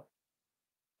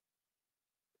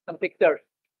some pictures.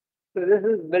 So this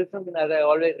is Wilson, as I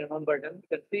always remembered him.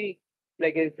 You can see,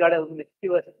 like he's got a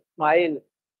mischievous smile.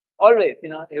 Always,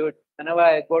 he would, whenever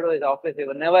I go to his office, he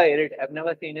would never irritate. I've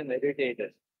never seen him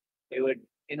irritated. He would,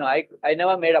 I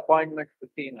never made appointments to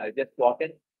see him. I just walk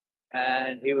in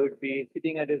and he would be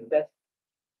sitting at his desk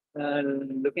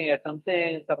and looking at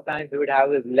something. Sometimes he would have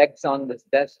his legs on this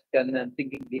desk and then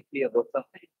thinking deeply about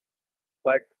something.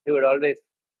 But he would always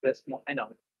just,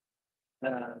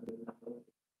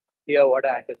 hear what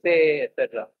I have to say,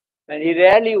 etc. And he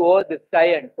rarely wore this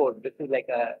tie and coat. This is like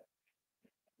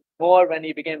more when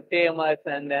he became famous,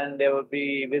 and then there would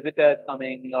be visitors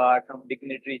coming or some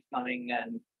dignitaries coming,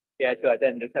 and he had to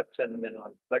attend receptions and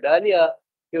all. But earlier,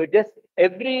 he would just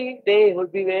every day he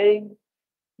would be wearing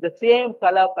the same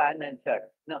color pant and shirt.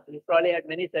 He probably had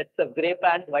many sets of gray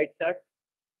pant, white shirt.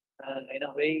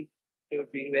 He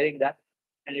would be wearing that,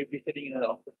 and he'd be sitting in the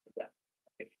office with that.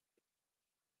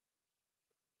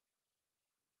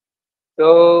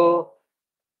 So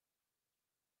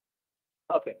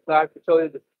I have to show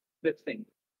you this thing.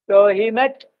 So he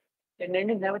met in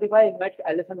 1975. He met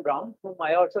Alison Brown, whom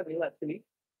I also knew actually,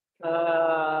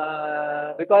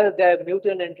 because of their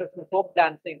mutual interest in folk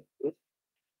dancing, which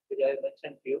I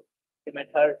mentioned to you. He met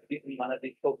her in one of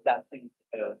these folk dancing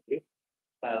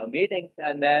meetings,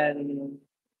 and then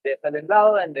they fell in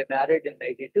love and they married in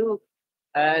 '82.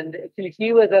 And actually,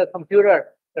 she was a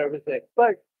computer service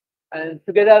expert, and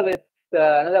together with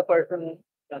another person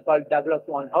called Douglas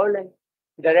von Howling,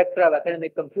 director of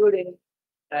academic computing,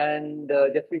 and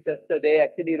Jeffrey Chester, they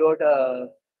actually wrote a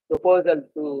proposal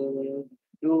to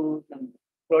do some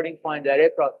floating point array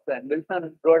processor. And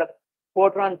Wilson wrote a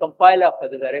Fortran compiler for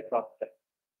this array processor.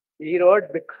 He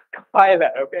wrote the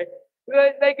compiler, okay?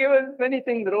 Like it was many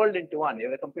things rolled into one. He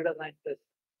was a computer scientist,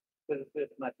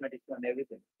 physicist, mathematician,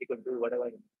 everything. He could do whatever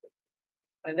he wanted.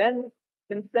 And then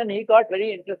since then he got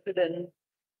very interested in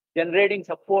generating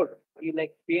support. He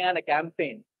began a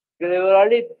campaign because they were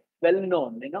already well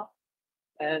known,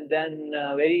 and then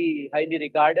very highly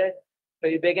regarded. So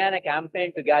he began a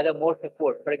campaign to gather more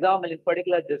support. For example, in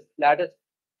particular, this lattice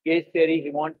gauge theory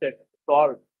he wanted to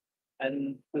solve.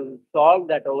 And to solve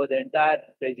that over the entire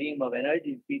regime of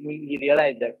energy, he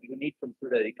realized that you need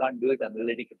computers. You can't do it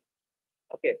analytically.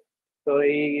 Okay. So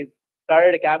he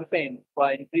started a campaign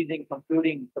for increasing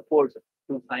computing support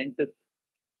to scientists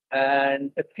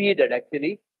and succeeded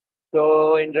actually.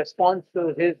 So in response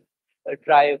to his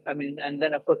drive, and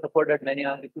then of course supported many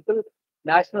other people,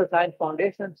 National Science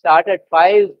Foundation started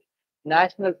 5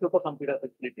 national supercomputer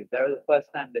facilities. That was the first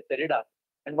time they set it up.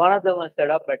 And one of them was set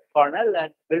up at Cornell,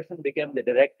 and Wilson became the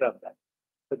director of that.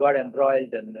 So got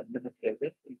embroiled in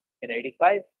administrative in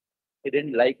 '85. He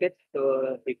didn't like it,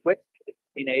 so he quit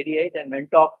in '88 and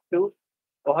went off to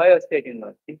Ohio State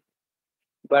University.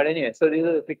 But anyway, so these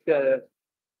are the pictures.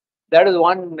 That was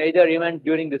one major event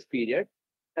during this period.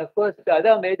 Of course, the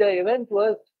other major event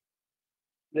was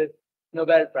the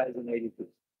Nobel Prize in '82.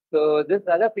 So this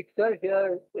other picture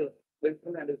here is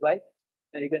Wilson and his wife.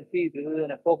 And you can see this is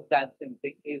in a folk dancing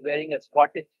thing. He's wearing a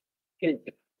Scottish kilt.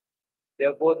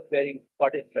 They're both wearing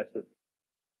Scottish dresses.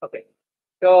 Okay.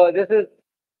 So this is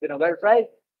the Nobel Prize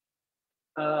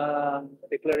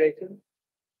declaration.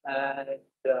 And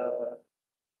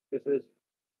this is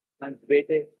Hans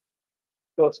Bethe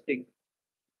toasting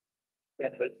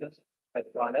Ken Wilson at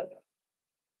Cornell.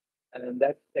 And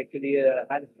that's actually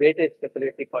Hans Bethe's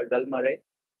facility called Dalmare.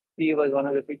 He was one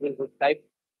of the people who typed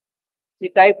She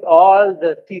typed all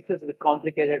the thesis with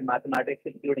complicated mathematics,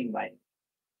 including mine.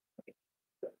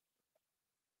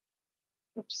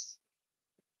 Oops.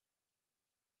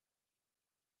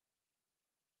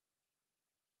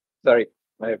 Sorry,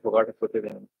 I forgot to put it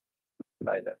in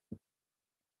either.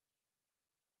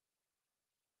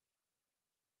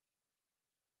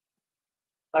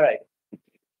 All right.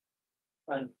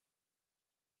 And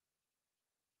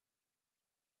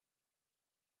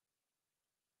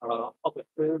okay,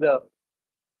 this is the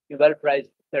Nobel Prize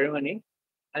ceremony,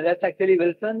 and that's actually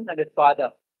Wilson and his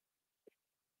father.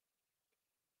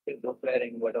 He's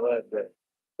declaring whatever the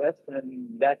first,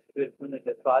 and that's Wilson and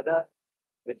his father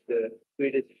with the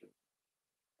Swedish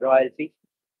royalty,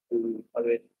 who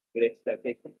always graced the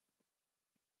occasion.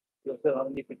 Those are the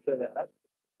only pictures I have.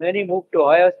 Then he moved to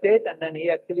Ohio State, and then he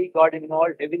actually got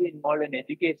involved, heavily involved in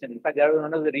education. In fact, that was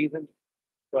one of the reasons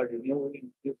for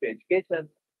moving to education.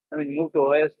 I mean, moved to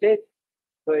Ohio State,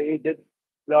 so he did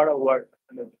a lot of work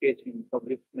on education,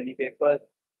 published many papers,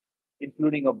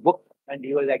 including a book, and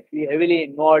he was actually heavily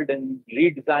involved in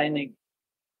redesigning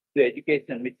the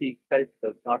education, which he felt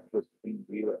was not good in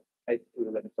we were high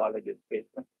school and college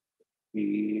education.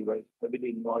 He was heavily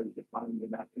involved in the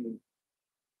national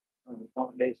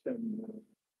foundation,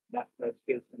 national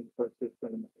skills and resource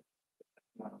system.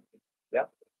 Yeah.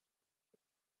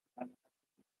 And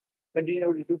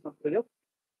continue to do some projects,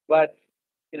 but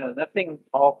nothing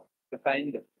of the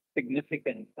kind of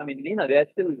significant. I mean, there are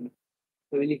still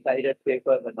really cited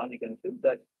papers and non-economic,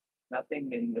 but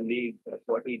nothing in the league of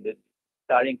what he did,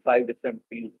 starting 5 different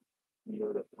fields in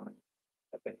Europe.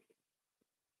 Okay.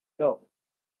 So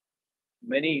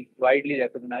many widely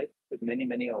recognized with many,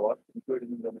 many awards,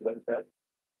 including the Nobel Prize.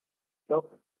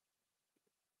 So,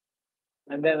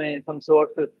 and then in some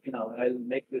sources, I'll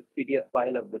make this PDF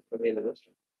file of this available.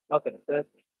 Okay, so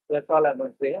that's all I'm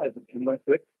going to say. I'll go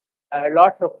to it.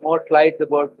 Lots of more slides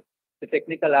about the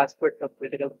technical aspects of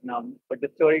critical phenomena, but the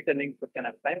storytelling we can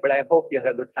have time. But I hope you had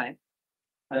a good time.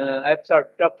 I've sort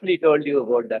of roughly told you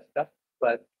about that stuff,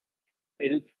 but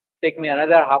it'll take me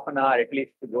another half an hour at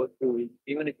least to go through,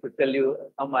 even if to tell you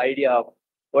some idea of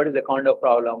what is the Kondo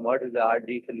problem, what is the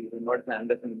RG solution, what is the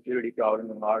Anderson impurity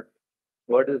problem, or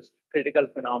what is critical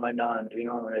phenomena and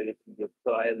renormalization group.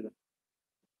 So I'll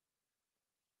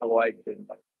avoid doing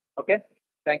that. Okay.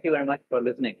 Thank you very much for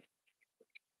listening.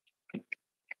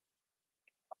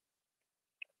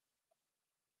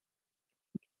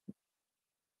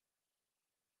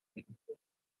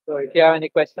 So if you have any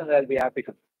questions, I'll be happy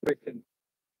to question.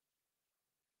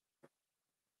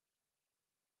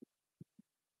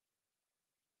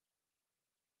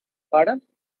 Pardon?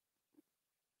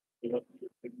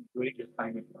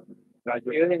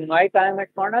 During my time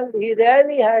at Cornell, he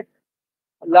rarely had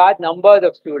large numbers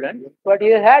of students, but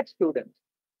he had students.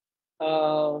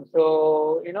 So,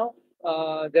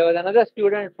 there was another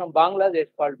student from Bangladesh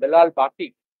called Bilal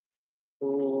Baki,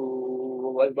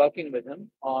 who was working with him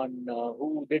on,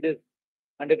 who did his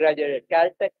undergraduate at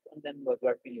Caltech and then was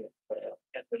working with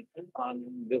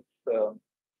on this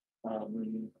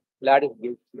lattice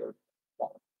gate field.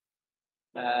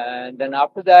 And then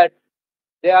after that,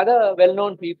 there are other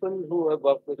well-known people who have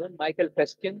worked with him. Michael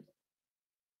Peskin,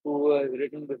 who has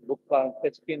written this book called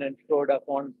Peskin and Schroeder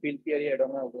on field theory. I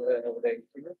don't know whether you've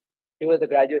seen it. He was a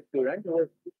graduate student who was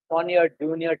 1 year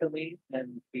junior to me,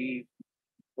 and he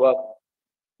worked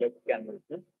with Campbell.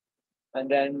 And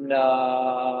then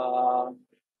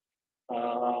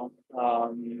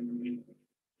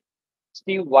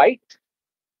Steve White,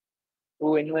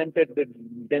 who invented the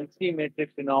density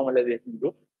matrix renormalization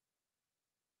group.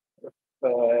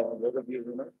 Those of you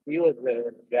who know, he was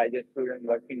a graduate student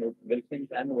working with Wilson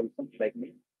and Wilson, like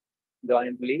me.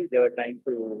 Jointly, they were trying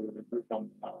to do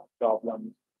some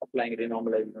problems applying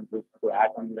renormalization groups to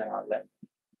atoms and all that.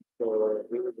 So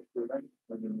he was a student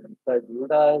in Sir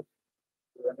Judas,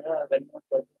 well-known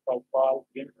person called Paul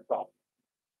Ginsburg.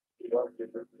 He worked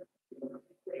with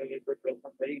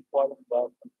some very important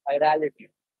work on chirality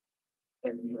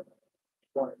in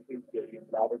quantity theory and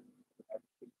gravity.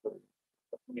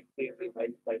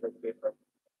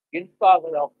 Ginsburg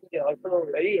was also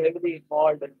very heavily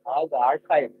involved in all the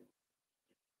archives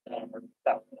and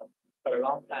stuff. For a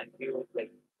long time, he was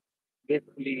like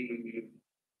basically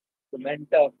the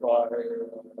mentor for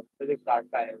physics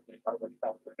archives and all that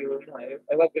stuff. So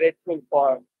I was grateful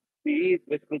for the ease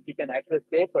with which you can access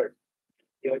papers.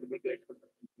 You have to be grateful.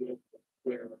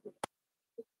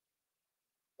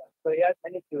 So he has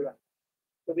many students.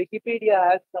 So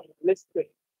Wikipedia has some list of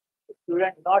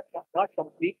students, not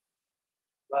complete,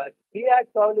 but he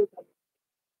had probably some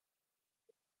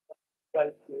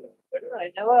 12 students. But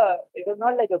it was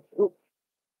not like a group.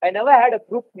 I never had a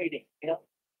group meeting,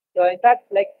 So in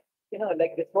fact, like,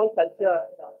 like this whole culture,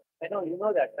 I know you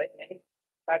know that, right? Many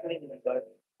faculty members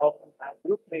often have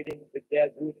group meetings with their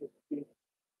group of students.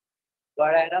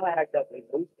 But I never had that with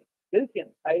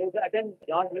Wilson. I attend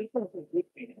John Wilson's group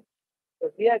meeting. So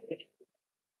he had finished.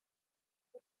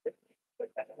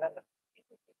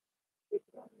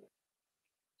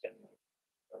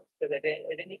 So that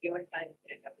at any given time,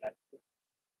 they have that.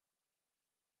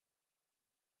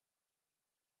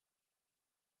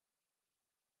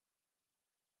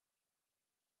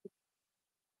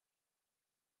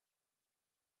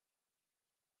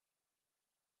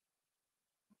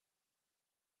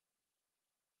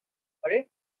 Sorry?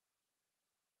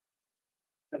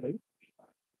 Hello?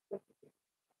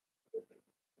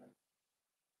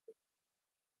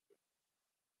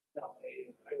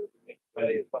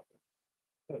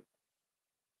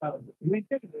 No, you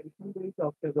mentioned Nelson we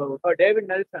talked about. Oh, David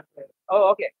Nelson. Oh,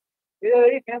 okay. He's a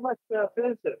very famous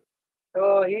physicist.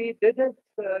 So he did this,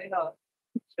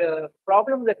 the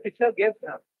problem that Fisher gave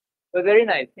him was very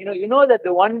nice. You know that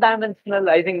the one-dimensional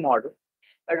Ising model.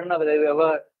 I don't know whether you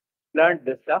ever learned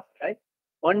this stuff, right?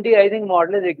 1D Ising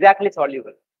model is exactly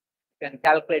soluble. You can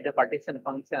calculate the partition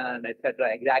function,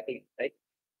 etc. Exactly, right?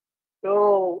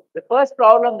 So the first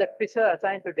problem that Fisher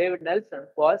assigned to David Nelson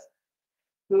was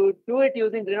to do it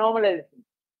using renormalization.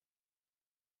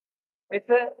 It's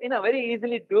a very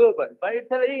easily doable, but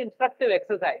it's a very instructive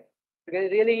exercise because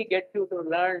it really gets you to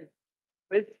learn.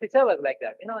 Well, Fisher was like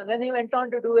that, and then he went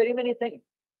on to do very many things.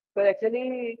 So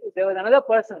actually, there was another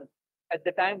person at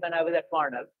the time when I was at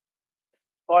Cornell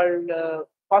called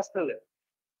Kostelis.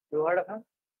 You heard of him?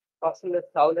 Kostelis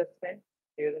Saulestein.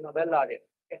 He was a Nobel laureate.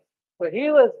 Okay. So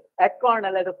he was at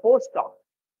Cornell as a postdoc.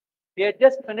 He had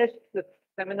just finished the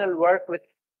seminal work with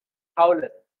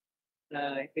Howlett,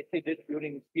 which he did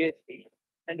during his PhD.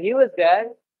 And he was there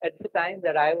at the time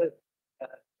that I was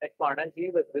at Cornell. He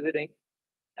was visiting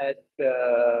at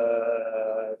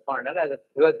Cornell.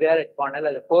 He was there at Cornell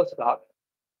as a postdoc.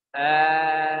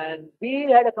 And he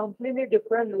had a completely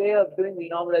different way of doing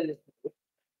renormalization.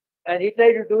 And he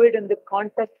tried to do it in the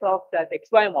context of that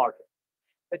XY model,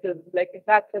 which is like, in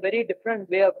fact, a very different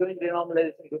way of doing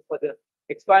renormalization for the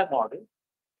XY model.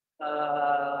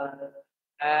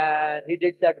 And he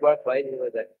did that work while he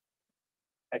was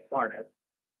at Cornell.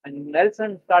 And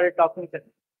Nelson started talking to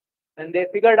him. And they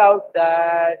figured out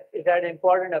that it had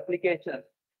important applications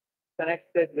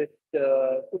connected with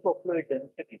superfluid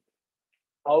density,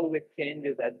 how it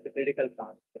changes at the critical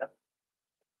point.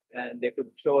 And they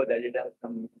could show that it has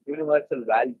some universal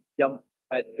value jump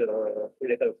at the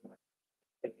critical point.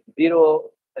 It's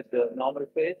zero at the normal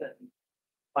phase and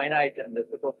finite in the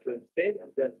superfluid state.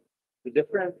 And then the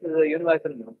difference is a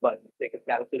universal number. They can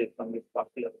calculate from this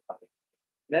particular part.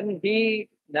 Then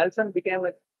Nelson became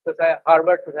a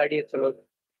Harvard Society Fellow,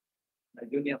 a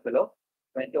junior fellow,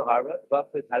 went to Harvard,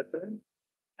 worked with Halperin,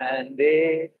 and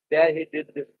there he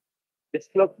did this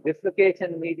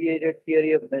dislocation mediated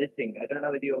theory of melting. I don't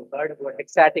know whether you've heard about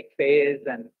ecstatic phase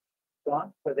and so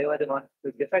on. So they were the ones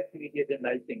who defect mediated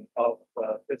melting of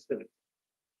crystals,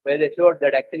 where they showed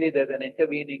that actually there's an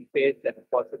intervening phase that is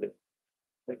possible.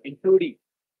 Like in 2D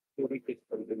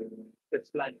crystal,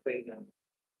 crystalline phase and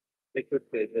liquid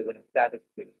phase, there's an ecstatic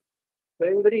phase. So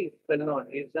he's very well known.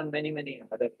 He's done many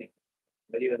other things,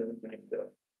 very well known.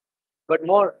 But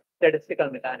more statistical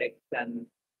mechanics, and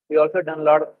he also done a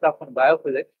lot of stuff on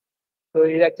biophysics. So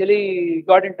he actually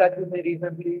got in touch with me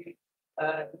recently,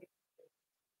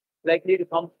 likely to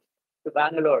come to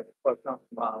Bangalore for some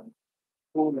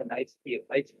pool and ice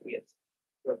skates.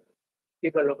 So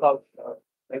keep a lookout.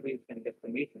 Maybe you can get the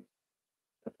meeting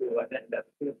to attend that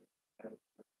too.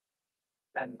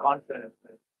 And conferences.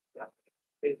 Yeah.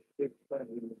 It's going to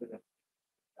be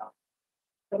yeah.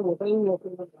 So what are you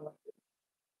working on now?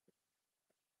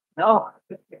 No.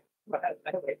 Well,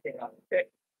 I'm waiting on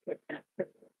it.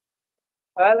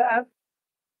 Well,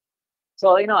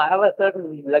 so I have a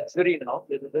certain luxury now.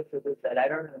 This is that I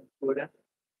don't have students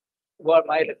who are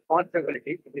my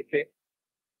responsibility to be fair.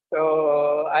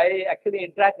 So I actually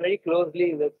interact very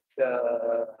closely with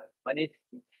Manish,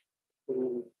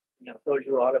 who told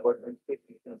you all about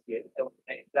Renormalization here. So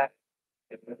I interact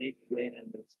with Manish, Blaine,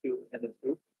 and this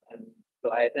group, and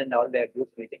so I attend all their group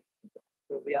meetings.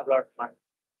 So we have a lot of fun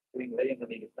doing very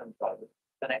many different projects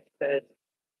connected.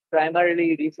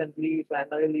 Primarily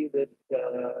with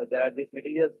there are these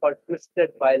materials called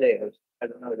twisted bilayers. I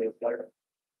don't know if you've heard of.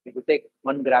 You could take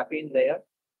one graphene layer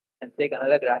and take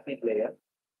another graphene layer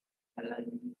and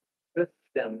then twist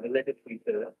them relative to each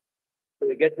other. So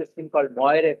you get this thing called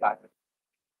Moire pattern,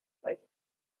 right?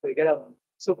 So you get a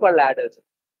super ladders.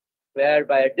 where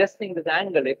by adjusting this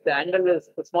angle, if the angle is,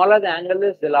 the smaller the angle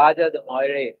is, the larger the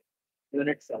Moire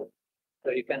unit cell.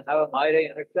 So you can have a Moire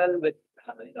unit cell with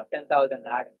 10,000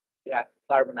 atoms,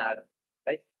 carbon atoms,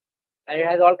 right? And it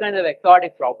has all kinds of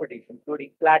exotic properties,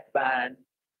 including flat band,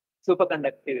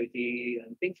 superconductivity,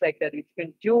 and things like that, which you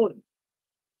can tune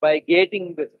by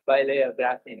gating this bilayer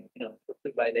graphene,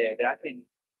 bilayer graphene.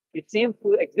 It seems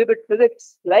to exhibit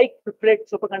physics like triplet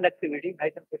superconductivity,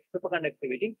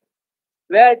 superconductivity,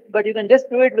 but you can just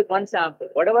do it with one sample.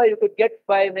 Whatever you could get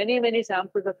by many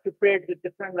samples of triplet with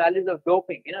different values of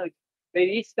doping, where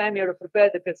each time you have to prepare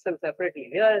the crystal separately.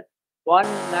 Here, one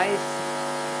nice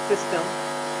system,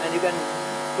 and you can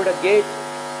put a gate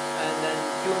and then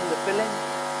tune the filling,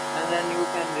 and then you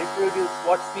can reproduce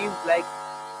what seems like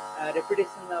a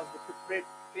repetition of the triplet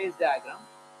phase diagram,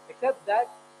 except that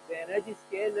the energy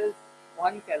scale is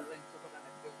 1 Kelvin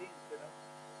superconductivity instead of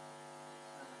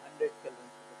 100 Kelvin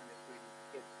superconductivity.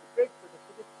 It's triplet, but the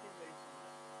physics seem very similar.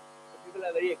 So people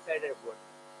are very excited about it.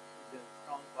 There's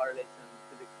strong correlation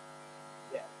physics.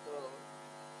 Yeah, so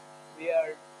we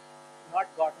are not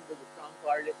gotten to the strong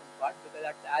correlation part because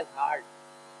that's as hard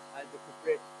as the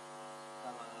triplet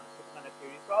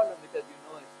superconductivity problem, because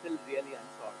it's still really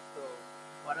unsolved. So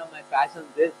one of my passions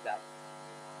is that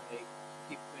I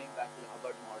keep going back to the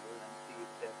Hubbard model and see if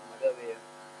there's some other way of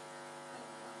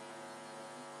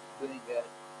doing it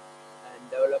and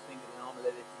developing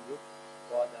renormalization group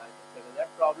for that. Because that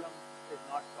problem is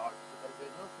not solved because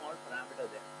there's no small parameter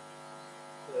there.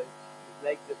 So it's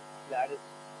like this lattice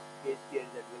gauge theory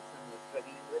that Wilson was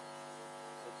struggling with,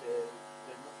 which is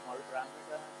there's no small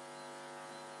parameter.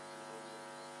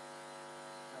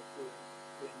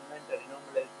 To invent a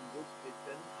renormalization group which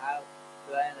doesn't have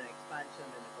rely on an expansion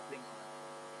and a coupling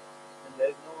constant. And there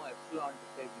is no epsilon to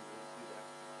save you, you see that.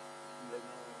 And there is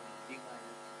no d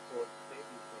minus 4 to save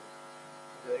you, so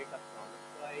it's a very tough problem.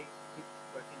 So I keep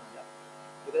working on that.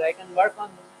 Because I can work on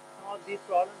some of these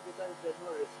problems because there's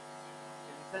no risk.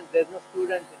 In a sense, there's no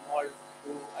student involved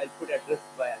who I'll put at risk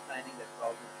by assigning that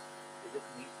problem. It's just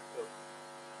me. So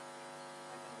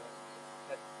I can work on it.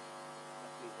 That's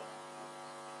one.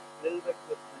 Little bit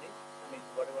with money. I mean,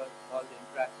 whatever, all the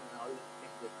interaction and all these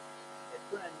things with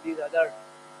H2 and these other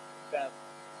kind of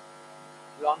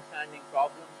long-standing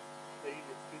problems, very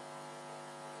risky.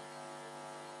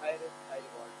 High risk, high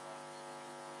reward.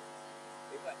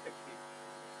 If I succeed.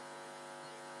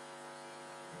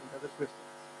 Any other questions?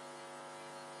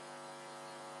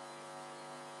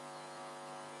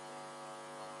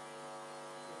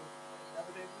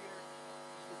 Nowadays we are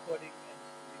supporting and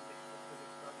doing the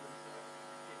physics problems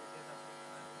in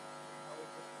application. How it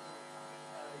is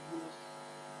use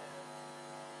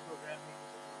programming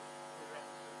physics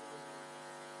calculation.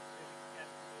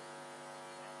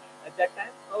 At that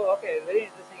time, oh, okay, very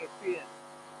interesting experience.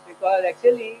 Because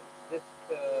actually, this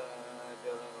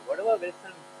whatever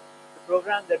Wilson, the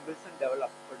program that Wilson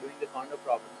developed for doing the Kondo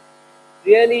problem,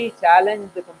 really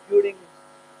challenged the computing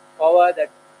power that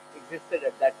existed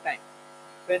at that time.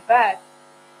 So in fact,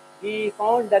 he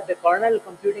found that the kernel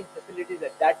computing facilities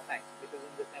at that time, which was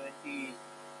in the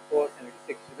 74,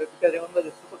 76, because remember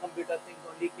the supercomputer things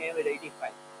only came at 85.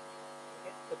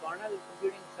 Okay? The kernel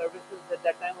computing services at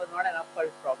that time was not enough for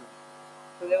his problem.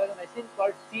 So there was a machine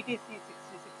called CTC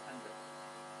 6600,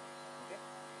 okay,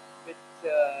 which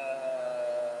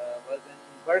was in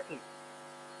Berkeley.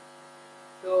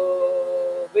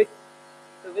 So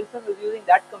Wilson was using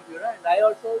that computer, and I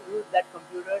also used that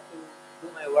computer to do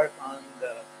my work on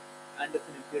the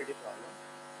Anderson impurity problem.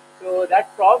 So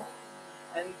that problem,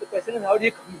 and the question is, how do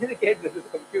you communicate with this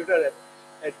computer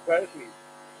at Berkeley?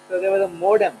 So there was a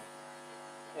modem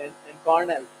in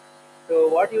Cornell. So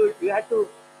what you had to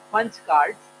punch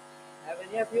cards. Have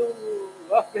any of you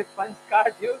worked with punch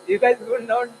cards? You guys won't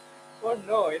know.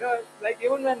 Like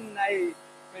even when I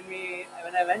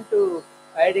went to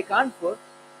IIT Kanpur,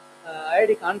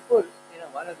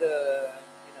 one of the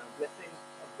blessings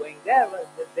of going there was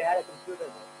that they had a computer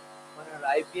there, one of the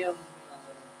IBM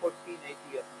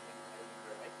 1480 or something, I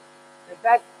remember, right? In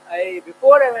fact,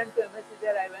 before I went to MSc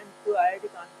there, I went to IIT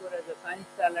Kanpur as a science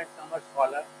talent summer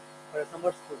scholar for a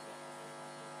summer school there.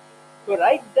 So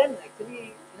right then,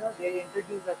 actually, they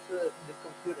introduced us to this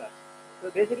computer.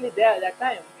 So basically, there at that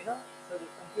time, so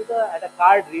this computer had a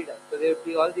card reader. So there would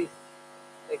be all these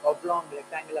like oblong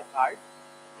rectangular cards,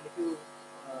 and if you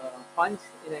punch,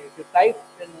 if you type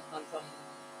in on some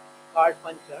card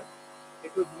puncher,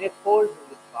 it would make holes in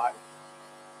this card,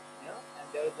 and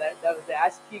there was the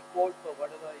ASCII code for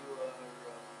whatever you were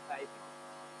typing.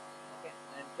 Okay,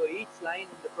 and so each line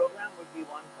in the program would be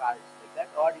one card like that,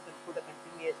 or you can put a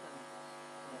continuation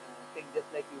thing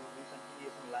just like you do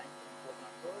continuation lines in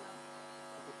program.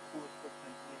 You could put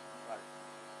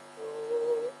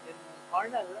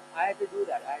Cornell, I had to do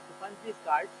that. I had to punch these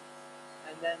cards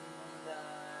and then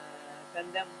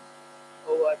send them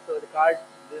over. So the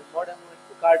modem,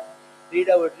 the card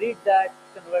reader would read that,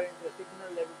 convert into a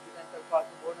signal that would be sent across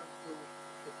the modem to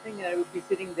this thing, and I would be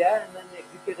sitting there and then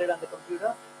executed on the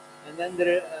computer, and then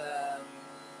the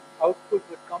output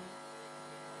would come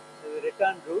the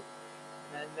return route,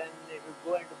 and then it would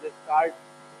go into this card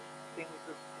thing which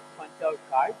would punch out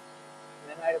cards, and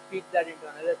then I would feed that into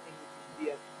another thing which would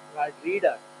be a card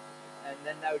reader, and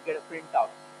then I would get a printout,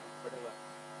 whatever.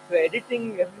 So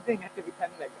editing, everything had to be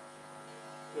done like that.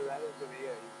 So that was the way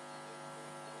I used it.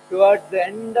 Towards the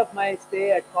end of my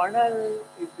stay at Cornell,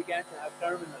 we began to have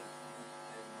terminals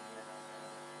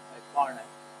at Cornell,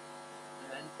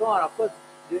 and so on. Of course,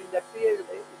 during that period, the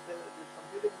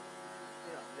computing,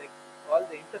 like all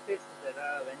the interfaces that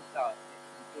went out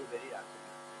improved very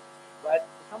rapidly. But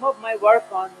some of my work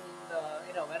on,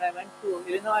 when I went to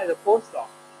Illinois as a postdoc,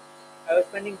 I was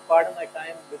spending part of my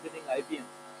time visiting IBM,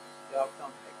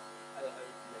 Yorktown Heights. I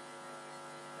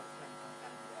spent some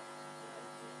time there.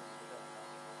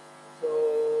 So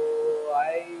I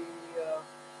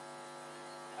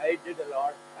did a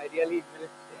lot. I really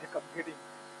missed their computing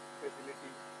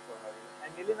facilities for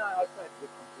and Illinois also had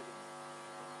good computing.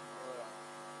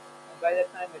 And by that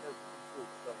time it has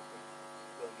improved, so I think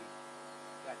slowly.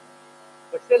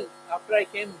 But still, after I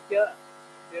came here,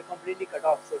 they were completely cut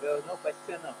off, so there was no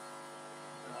question of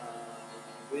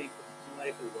doing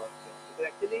numerical work here. Because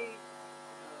actually,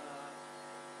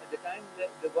 at the time,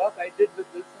 the work I did with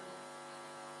Wilson,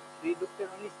 we looked at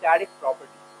only static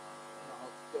properties of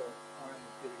quantum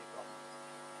impurity problems.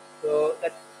 So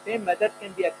that same method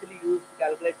can be actually used to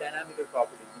calculate dynamical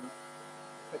properties,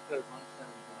 spectral functions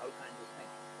and all kinds of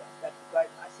things. So that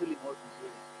required massively more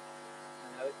computing,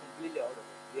 and I was completely out of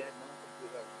it. We had no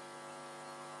computer.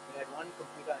 We had one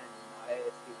computer in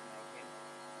IISc when I came.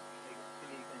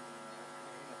 Actually, you can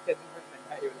and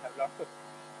I will have lots of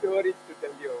stories to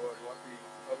tell you about how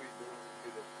we do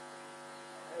this.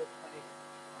 That was funny.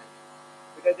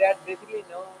 Because they had basically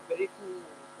very few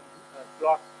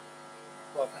slots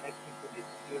for connecting to these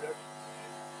computers.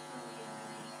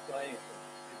 So anyway, it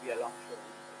will be a long story.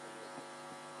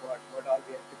 What all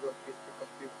we have to go through to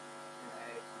compute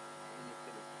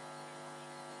initially.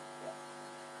 Yeah.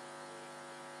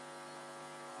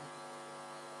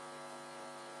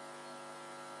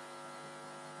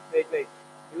 Wait.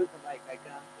 Use the mic. I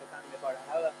can't record.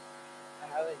 I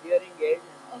have a hearing aid,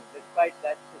 and despite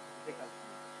that, it's difficult.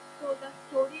 So the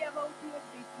story about your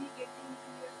degree getting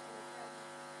 2 years later, you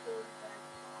told that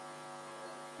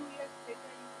 2 years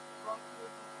later you got your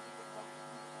degree about.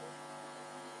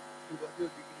 You got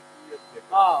your degree 2 years later.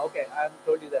 Okay. I haven't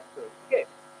told you that story. Okay.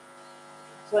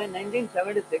 So in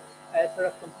 1976, I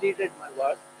sort of completed my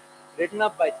work, written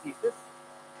up by thesis,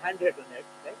 handwritten it,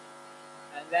 right?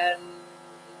 And then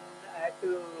I had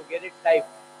to get it typed.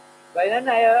 By then,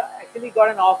 I actually got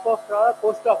an offer for a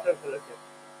postdoctoral fellowship.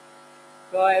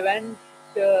 So I went.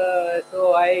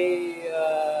 So I,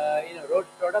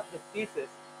 wrote up this thesis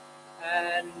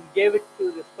and gave it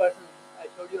to this person I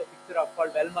showed you a picture of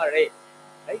called Velma Ray.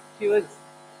 Right? She was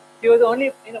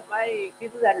only, my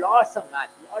thesis had lots of math,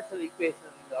 lots of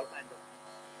equations, all kinds of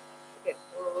things. Okay,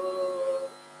 so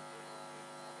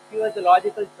she was the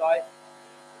logical choice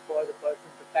for the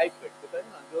person to type it, because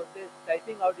those days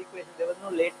typing out equations, there was no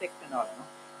latex and all, no.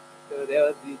 So there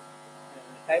was these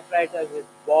typewriters with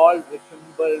balls with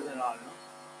symbols and all, no.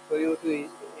 So you to,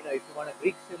 if you want a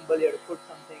Greek symbol, you have to put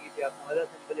something. If you have some other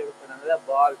symbol, you have to put another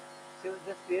ball. She was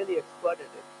just really expert at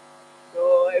it.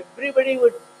 So everybody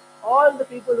would, all the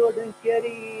people who were doing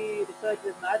theory research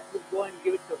with math would go and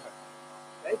give it to her,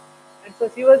 right? And so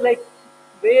she was like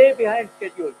way behind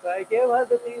schedule. So I gave her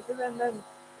the thesis, and then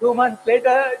 2 months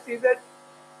later she said,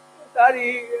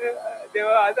 sorry, there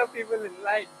were other people in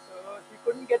line, so she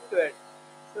couldn't get to it.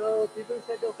 So people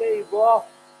said, okay, go off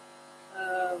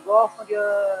on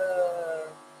your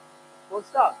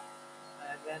postdoc,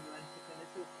 and then when she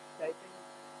finishes typing,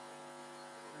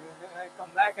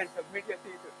 come back and submit your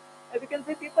thesis. As you can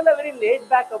see, people are very laid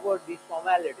back about these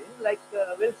formalities, like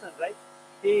Wilson, right?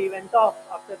 He went off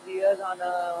after 3 years on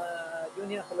a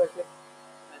junior fellowship,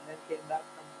 and then came back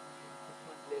some 6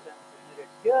 months later and submitted.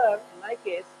 Here, in my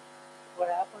case, what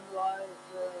happened was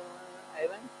I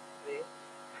went away.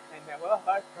 I never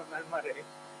heard from Velma Ray,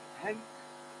 and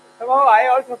somehow I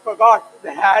also forgot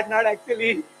that I had not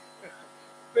actually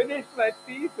finished my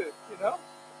thesis,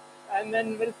 And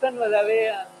then Wilson was away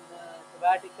on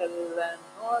sabbatical, and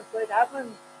so it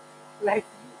happened like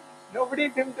nobody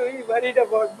seemed to be worried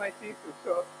about my thesis.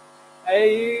 So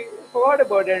I forgot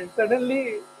about it, and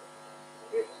suddenly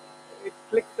it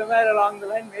clicked somewhere along the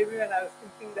line. Maybe when I was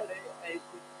thinking that I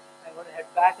going to head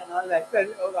back and all. I felt,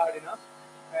 oh God,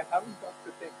 I haven't got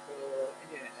to think. So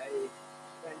anyway, I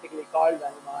frantically called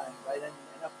Alma, and by then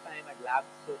enough time had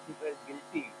lapsed, so she felt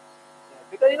guilty.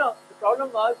 Because the problem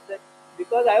was that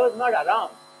because I was not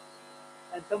around,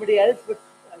 and somebody else would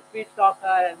speech talk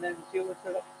her, and then she would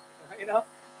sort of,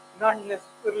 not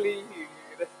necessarily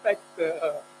respect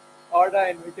the order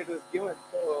in which it was given.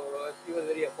 So she was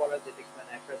very apologetic when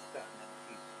I pressed her, and then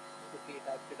she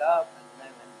typed it up, and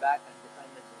then I went back and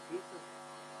defended the thesis,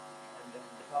 and then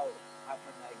that's how it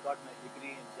happened. I got my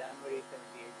degree in January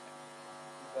 '78.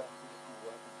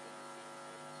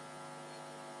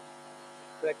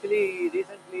 So actually,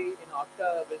 recently in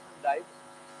October, Wilson died.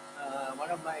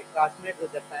 One of my classmates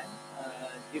at the time,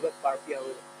 Jeevat Parpia,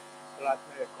 was a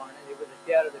classmate at Cornell. He was the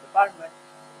chair of the department.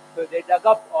 So they dug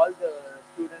up all the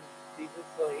student thesis.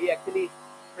 So he actually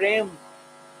framed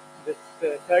this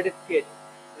certificate,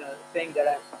 saying that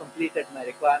I've completed my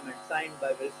requirement, signed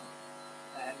by Wilson,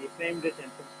 and he framed it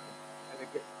and as a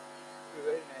gift.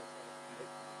 Very nice.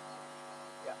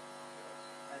 Yeah,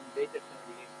 and dated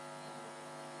 78.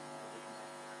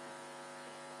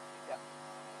 Yeah.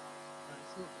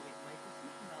 So like my question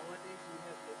is, nowadays we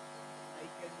have like I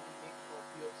can make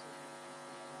copy of so many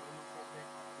pieces. So when you said that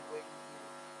going to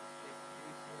like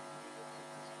research giving a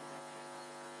thesis to that,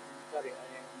 Sorry, I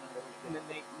am not able to.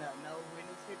 like now when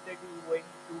you said that you went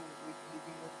to with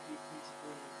giving a thesis to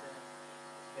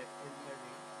that particular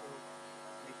day, so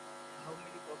like how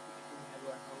many copies did you have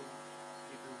or how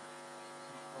did you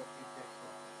copy that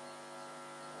copy?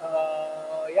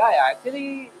 Yeah,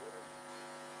 actually,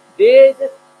 they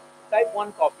just type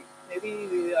one copy.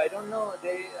 Maybe I don't know. I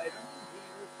don't think we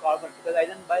use carbon because I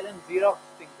didn't buy them. Xerox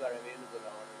things are available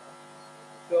or whatever.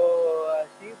 So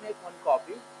she make one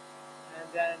copy, and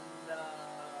then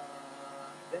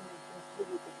in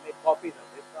principle you could make copies of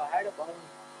it. So I had a bound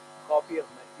copy of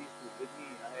my thesis with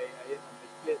me. I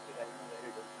misplaced it. I don't know where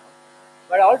it is now.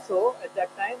 But also at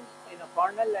that time,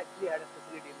 Cornell actually had a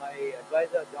facility. My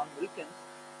advisor John Wilkins,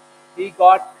 he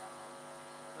got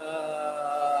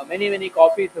many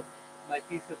copies of my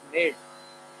thesis made,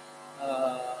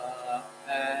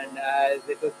 and as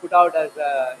it was put out as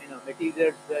a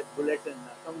materials bulletin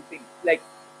or something like,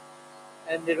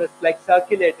 and it was like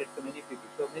circulated to many people.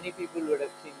 So many people would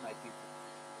have seen my thesis,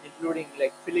 including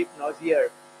like Philippe Nozier.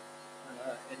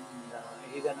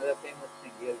 He's another famous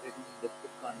thing. He has written the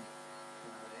book on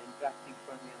interacting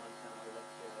fermions and all that.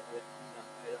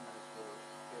 I don't know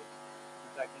if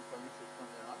interacting fermi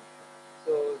systems and all.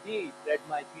 So he read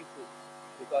my thesis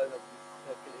because of this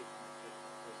circulation.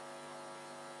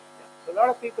 Yeah. So a lot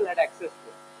of people had access to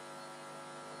it,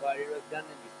 but it was done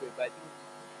in this way. But I think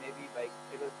maybe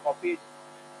it was copied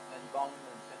and bound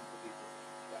and sent to people.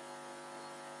 Yeah.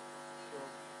 So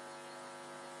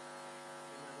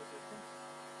any other questions?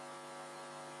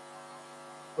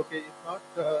 Okay, if not,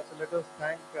 so let us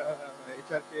thank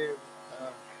HRK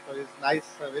for his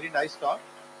very nice talk.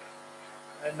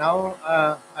 And now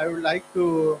I would like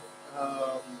to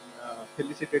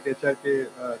felicitate HRK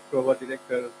through our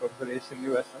director, Professor S.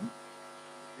 Srinivasan.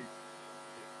 Please.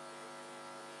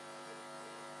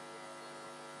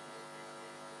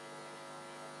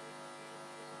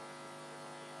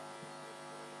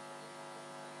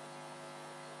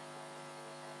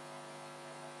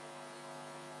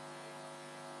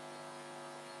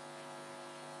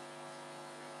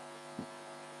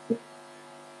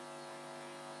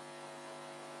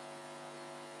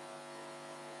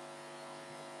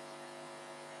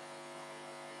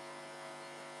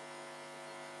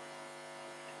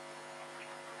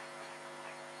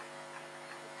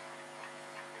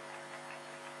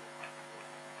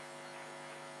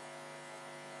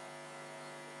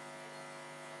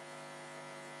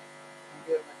 Thank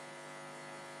you very much.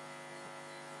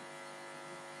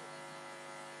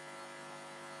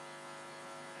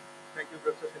 Thank you,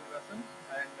 Professor Srinivasan,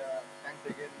 and thanks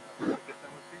again, Professor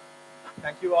Krishnamurthy.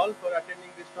 Thank you all for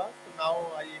attending this talk. So now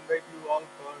I invite you all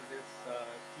for this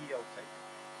tea outside.